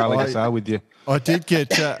to ask Charlie to sail with you. I did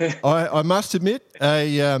get, I must admit,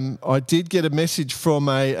 I did get a message from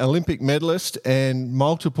a Olympic medalist and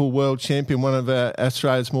multiple world champion, one of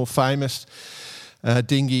Australia's more famous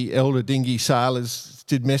elder dinghy sailors,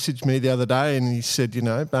 did message me the other day, and he said,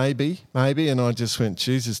 maybe, and I just went,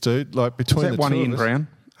 Jesus, dude, like between was that the one two Ian of us. Brown?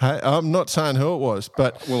 Hey, I'm not saying who it was,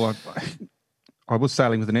 but Well, I was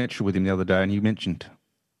sailing with an Etchell with him the other day, and you mentioned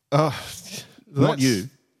not you.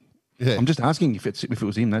 Yeah, I'm just asking if it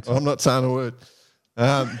was him. That's I'm not saying a word.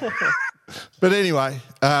 But anyway,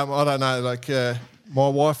 I don't know. Like my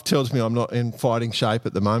wife tells me I'm not in fighting shape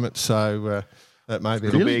at the moment, so that may be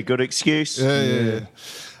It'll be a good excuse. Yeah.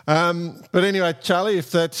 But anyway, Charlie, if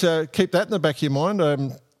that's keep that in the back of your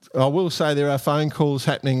mind. I will say there are phone calls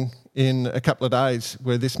happening in a couple of days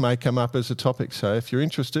where this may come up as a topic. So if you're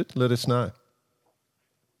interested, let us know.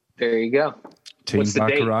 There you go. Team What's the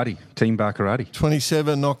date? Baccarati. Team Baccarati.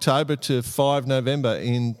 27 October to 5 November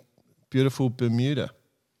in beautiful Bermuda.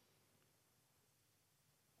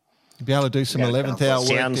 You'll be able to do some 11th hour work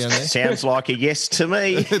down there. Sounds like a yes to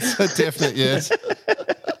me. It's a definite yes.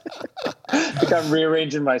 I'm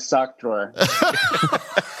rearranging my sock drawer.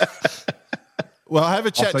 Well, have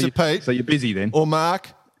a chat to Pete. So you're busy then? Or Mark,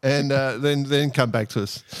 and then come back to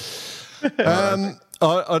us.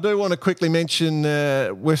 I do want to quickly mention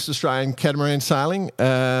West Australian catamaran sailing.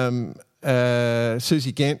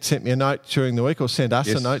 Susie Gant sent me a note during the week, or sent us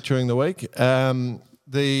a note during the week. Because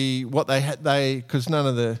none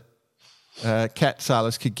of the cat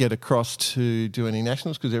sailors could get across to do any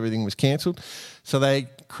nationals because everything was cancelled, so they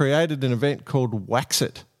created an event called Wax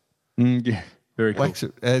It. Yeah, very cool. Wax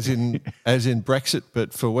It, as in Brexit,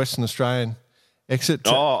 but for Western Australian exit.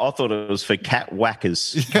 Oh, I thought it was for cat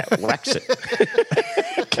whackers. Cat wax it.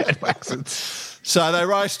 Cat wax it. So they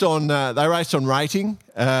raced on rating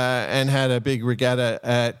and had a big regatta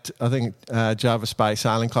at, I think, Jervis Bay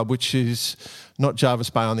Sailing Club, which is not Jervis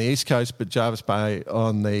Bay on the east coast, but Jervis Bay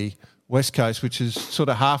on the west coast, which is sort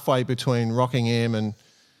of halfway between Rockingham and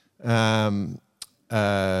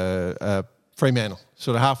Fremantle,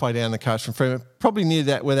 sort of halfway down the coast from Fremantle, probably near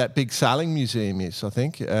that where that big sailing museum is, I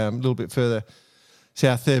think, a little bit further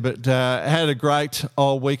south there. But had a great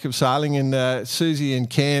old week of sailing, and Susie and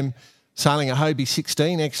Cam, sailing a Hobie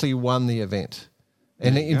 16, actually won the event.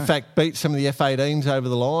 And in fact beat some of the F-18s over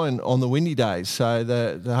the line on the windy days. So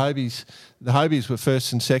the Hobies were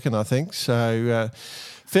first and second, I think. So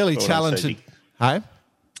fairly talented. Hey?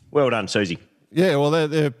 Well done, Susie. Yeah, well,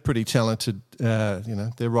 they're pretty talented.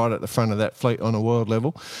 They're right at the front of that fleet on a world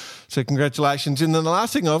level. So congratulations. And then the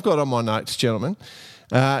last thing I've got on my notes, gentlemen,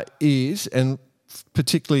 is, and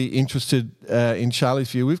particularly interested in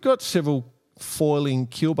Charlie's view, we've got several foiling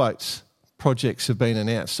keelboats projects have been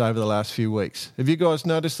announced over the last few weeks. Have you guys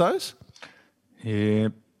noticed those? Yeah.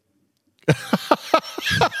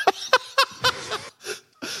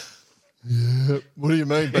 Yeah. What do you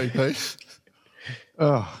mean, BP?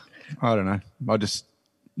 Oh, I don't know. Let's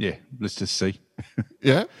just see.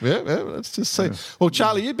 Yeah, let's just see. Well,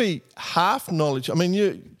 Charlie, you'd be half knowledge. I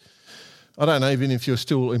mean, I don't know even if you're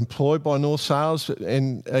still employed by North Sails,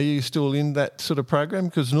 and are you still in that sort of program?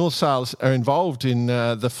 Because North Sails are involved in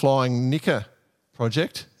the Flying Nicker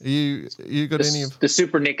project. You got any of the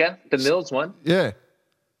Super Nicker, the Mills one? Yeah.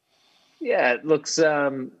 Yeah, it looks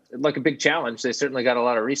like a big challenge. They certainly got a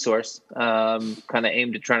lot of resource, kind of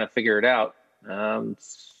aimed at trying to figure it out. Are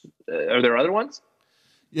there other ones?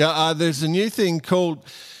 Yeah, there's a new thing called,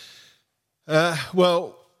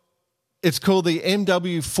 it's called the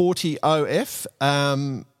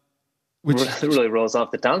MW40OF, which it really rolls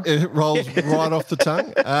off the tongue. It rolls right off the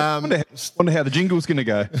tongue. Wonder how the jingle's going to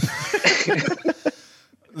go.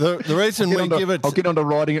 The reason we give it... I'll get on to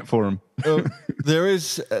writing it for him. There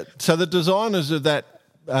is... so the designers of that,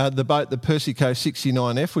 the boat, the Persico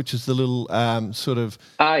 69F, which is the little sort of...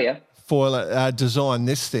 foiler, designed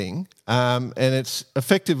this thing. And it's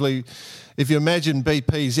effectively, if you imagine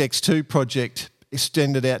BP's X2 project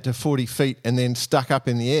extended out to 40 feet and then stuck up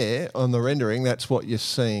in the air on the rendering, that's what you're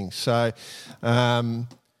seeing. So you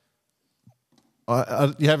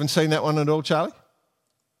haven't seen that one at all, Charlie?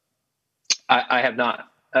 I have not.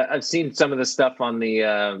 I've seen some of the stuff on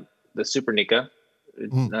the Super Nika.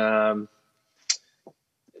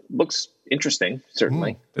 Looks interesting,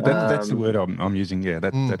 certainly. That's the word I'm using. Yeah,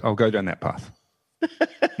 that I'll go down that path.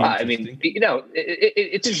 I mean,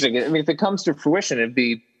 it's interesting. I mean, if it comes to fruition, it'd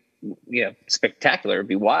be spectacular. It'd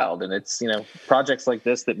be wild, and it's projects like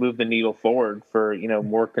this that move the needle forward for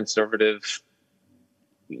more conservative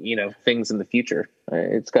things in the future.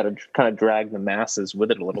 It's got to kind of drag the masses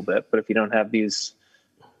with it a little bit. But if you don't have these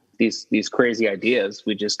crazy ideas,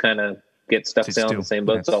 we just kind of get stuck down the same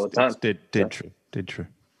boats all the time. Dead true.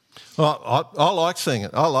 Well, I like seeing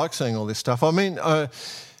it. I like seeing all this stuff. I mean, I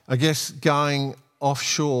guess going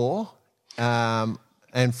offshore and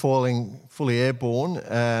falling fully airborne,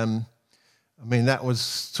 I mean, that was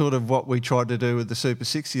sort of what we tried to do with the Super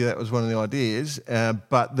 60. That was one of the ideas.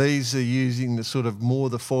 But these are using the sort of more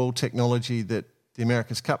the foil technology that the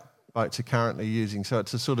America's Cup boats are currently using. So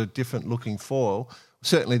it's a sort of different looking foil.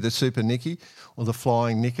 Certainly the Super Nicky or the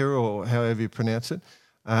Flying Nicker or however you pronounce it.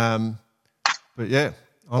 But yeah,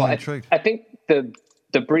 I'm intrigued. I think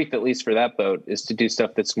the brief, at least for that boat, is to do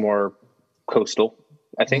stuff that's more coastal,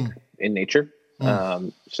 I think, in nature.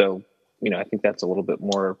 So, I think that's a little bit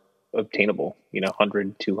more obtainable,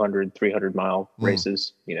 100, 200, 300 mile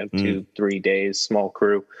races, 2-3 days, small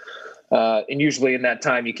crew. And usually in that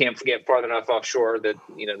time, you can't get farther enough offshore that,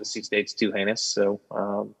 the sea state's too heinous. So,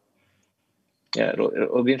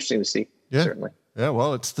 it'll be interesting to see, certainly. Yeah,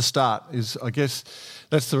 well, it's the start. I guess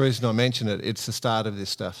that's the reason I mention it. It's the start of this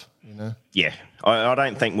stuff, Yeah, I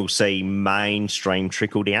don't think we'll see mainstream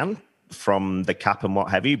trickle down from the Cup and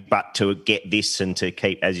what have you, but to get this and to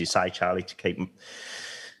keep, as you say, Charlie, to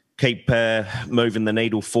keep moving the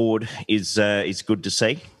needle forward is good to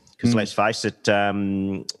see. Because let's face it,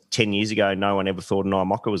 10 years ago, no one ever thought an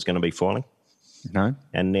IMOCA was going to be foiling. No,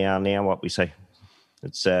 and now what we see,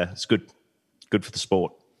 it's good for the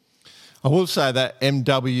sport. I will say that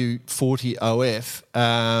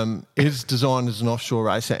MW40OF is designed as an offshore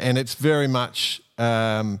racer, and it's very much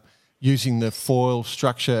using the foil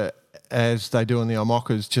structure as they do on the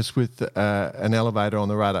IMOCAs, just with an elevator on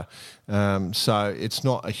the rudder. So it's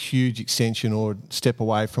not a huge extension or step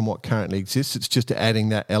away from what currently exists. It's just adding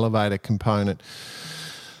that elevator component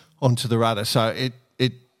onto the rudder. So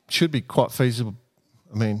it should be quite feasible.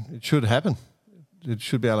 I mean, it should happen. It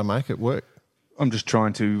should be able to make it work. I'm just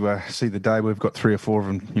trying to see the day we've got 3 or 4 of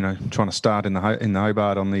them, trying to start in the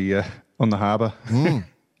Hobart on the harbour.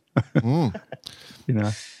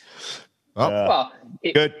 Well,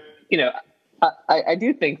 good. I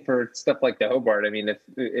do think for stuff like the Hobart, I mean,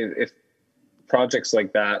 if projects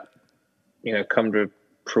like that, come to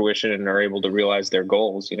fruition and are able to realize their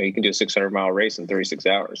goals, you can do a 600-mile race in 36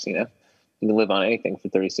 hours. You can live on anything for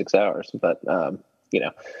 36 hours, but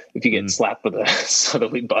if you get slapped with a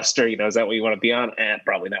southerly buster, is that what you want to be on?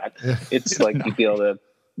 Probably not. Yeah. It's like you'd be able to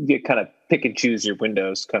kind of pick and choose your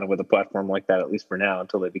windows kind of with a platform like that, at least for now,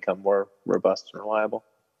 until they become more robust and reliable.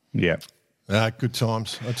 Yeah. Good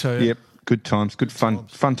times, I tell you. Yep, good times, good fun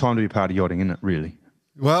time to be part of yachting, isn't it, really?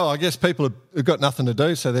 Well, I guess people have got nothing to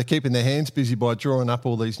do, so they're keeping their hands busy by drawing up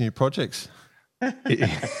all these new projects. Have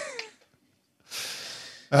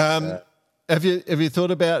you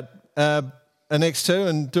thought about an X2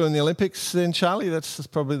 and doing the Olympics then, Charlie? That's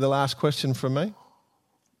probably the last question from me.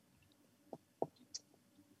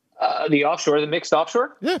 The offshore, the mixed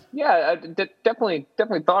offshore? Yeah. Yeah, I definitely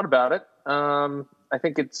thought about it. I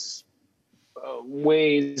think it's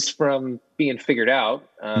ways from being figured out.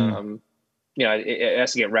 It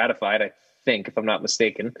has to get ratified, I think, if I'm not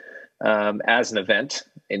mistaken, as an event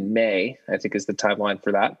in May, I think is the timeline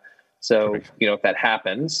for that. So, if that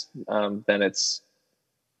happens, then it's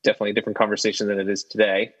definitely a different conversation than it is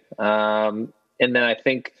today. And then I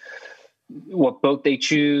think what boat they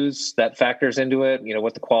choose, that factors into it,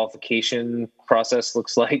 what the qualification process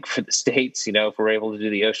looks like for the States, if we're able to do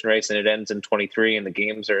the ocean race and it ends in 23 and the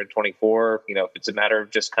games are in 24, if it's a matter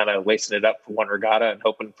of just kind of lacing it up for one regatta and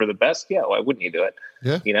hoping for the best, why wouldn't you do it?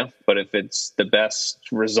 Yeah. But if it's the best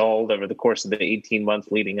result over the course of the 18 months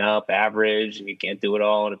leading up, average, and you can't do it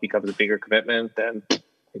all and it becomes a bigger commitment, then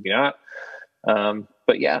maybe not.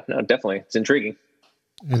 But yeah, no, definitely. It's intriguing.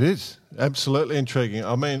 It is absolutely intriguing.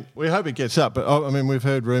 I mean, we hope it gets up, but I mean, we've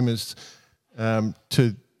heard rumours that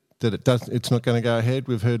it's not going to go ahead.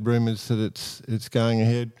 We've heard rumours that it's going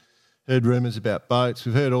ahead. Heard rumours about boats.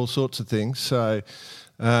 We've heard all sorts of things. So,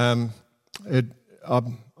 I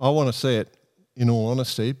want to see it, in all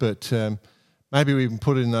honesty. But maybe we can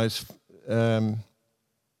put in those a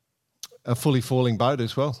fully falling boat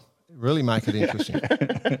as well. Really make it interesting.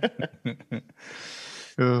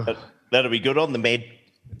 That'll be good on the med.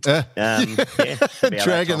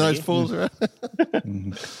 Dragging those falls around.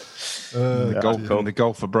 The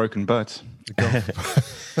golf for broken boats.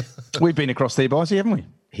 We've been across there, boys, haven't we?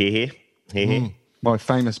 Here. My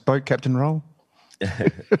famous boat captain role.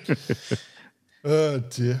 Oh,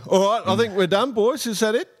 dear. All right, I think we're done, boys. Is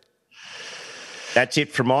that it? That's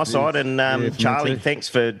it from my side. And Charlie, thanks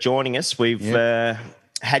for joining us. We've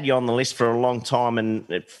had you on the list for a long time and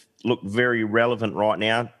it looked very relevant right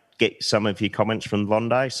now. Get some of your comments from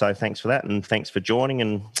Londay. So thanks for that. And thanks for joining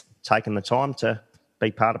and taking the time to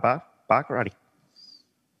be part of Barkarati.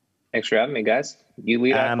 Thanks for having me, guys. You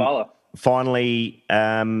lead, I follow. Finally,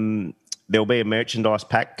 there'll be a merchandise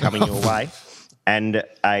pack coming your way and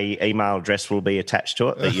a email address will be attached to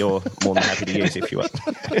it that you're more than happy to use if you want.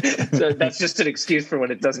 So that's just an excuse for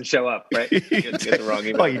when it doesn't show up, right? You get the wrong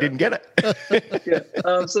email you didn't get it.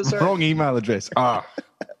 I'm so sorry. Wrong email address. Oh,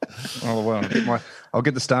 well, I'll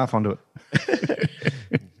get the staff onto it.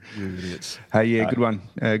 You idiots. Hey, yeah, good one.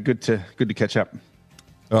 Good to catch up.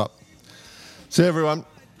 All right. See you, everyone.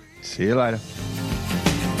 See you later.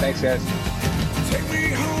 Thanks, guys. Take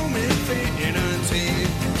me home and fade until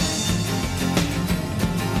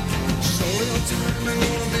so little time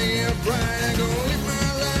and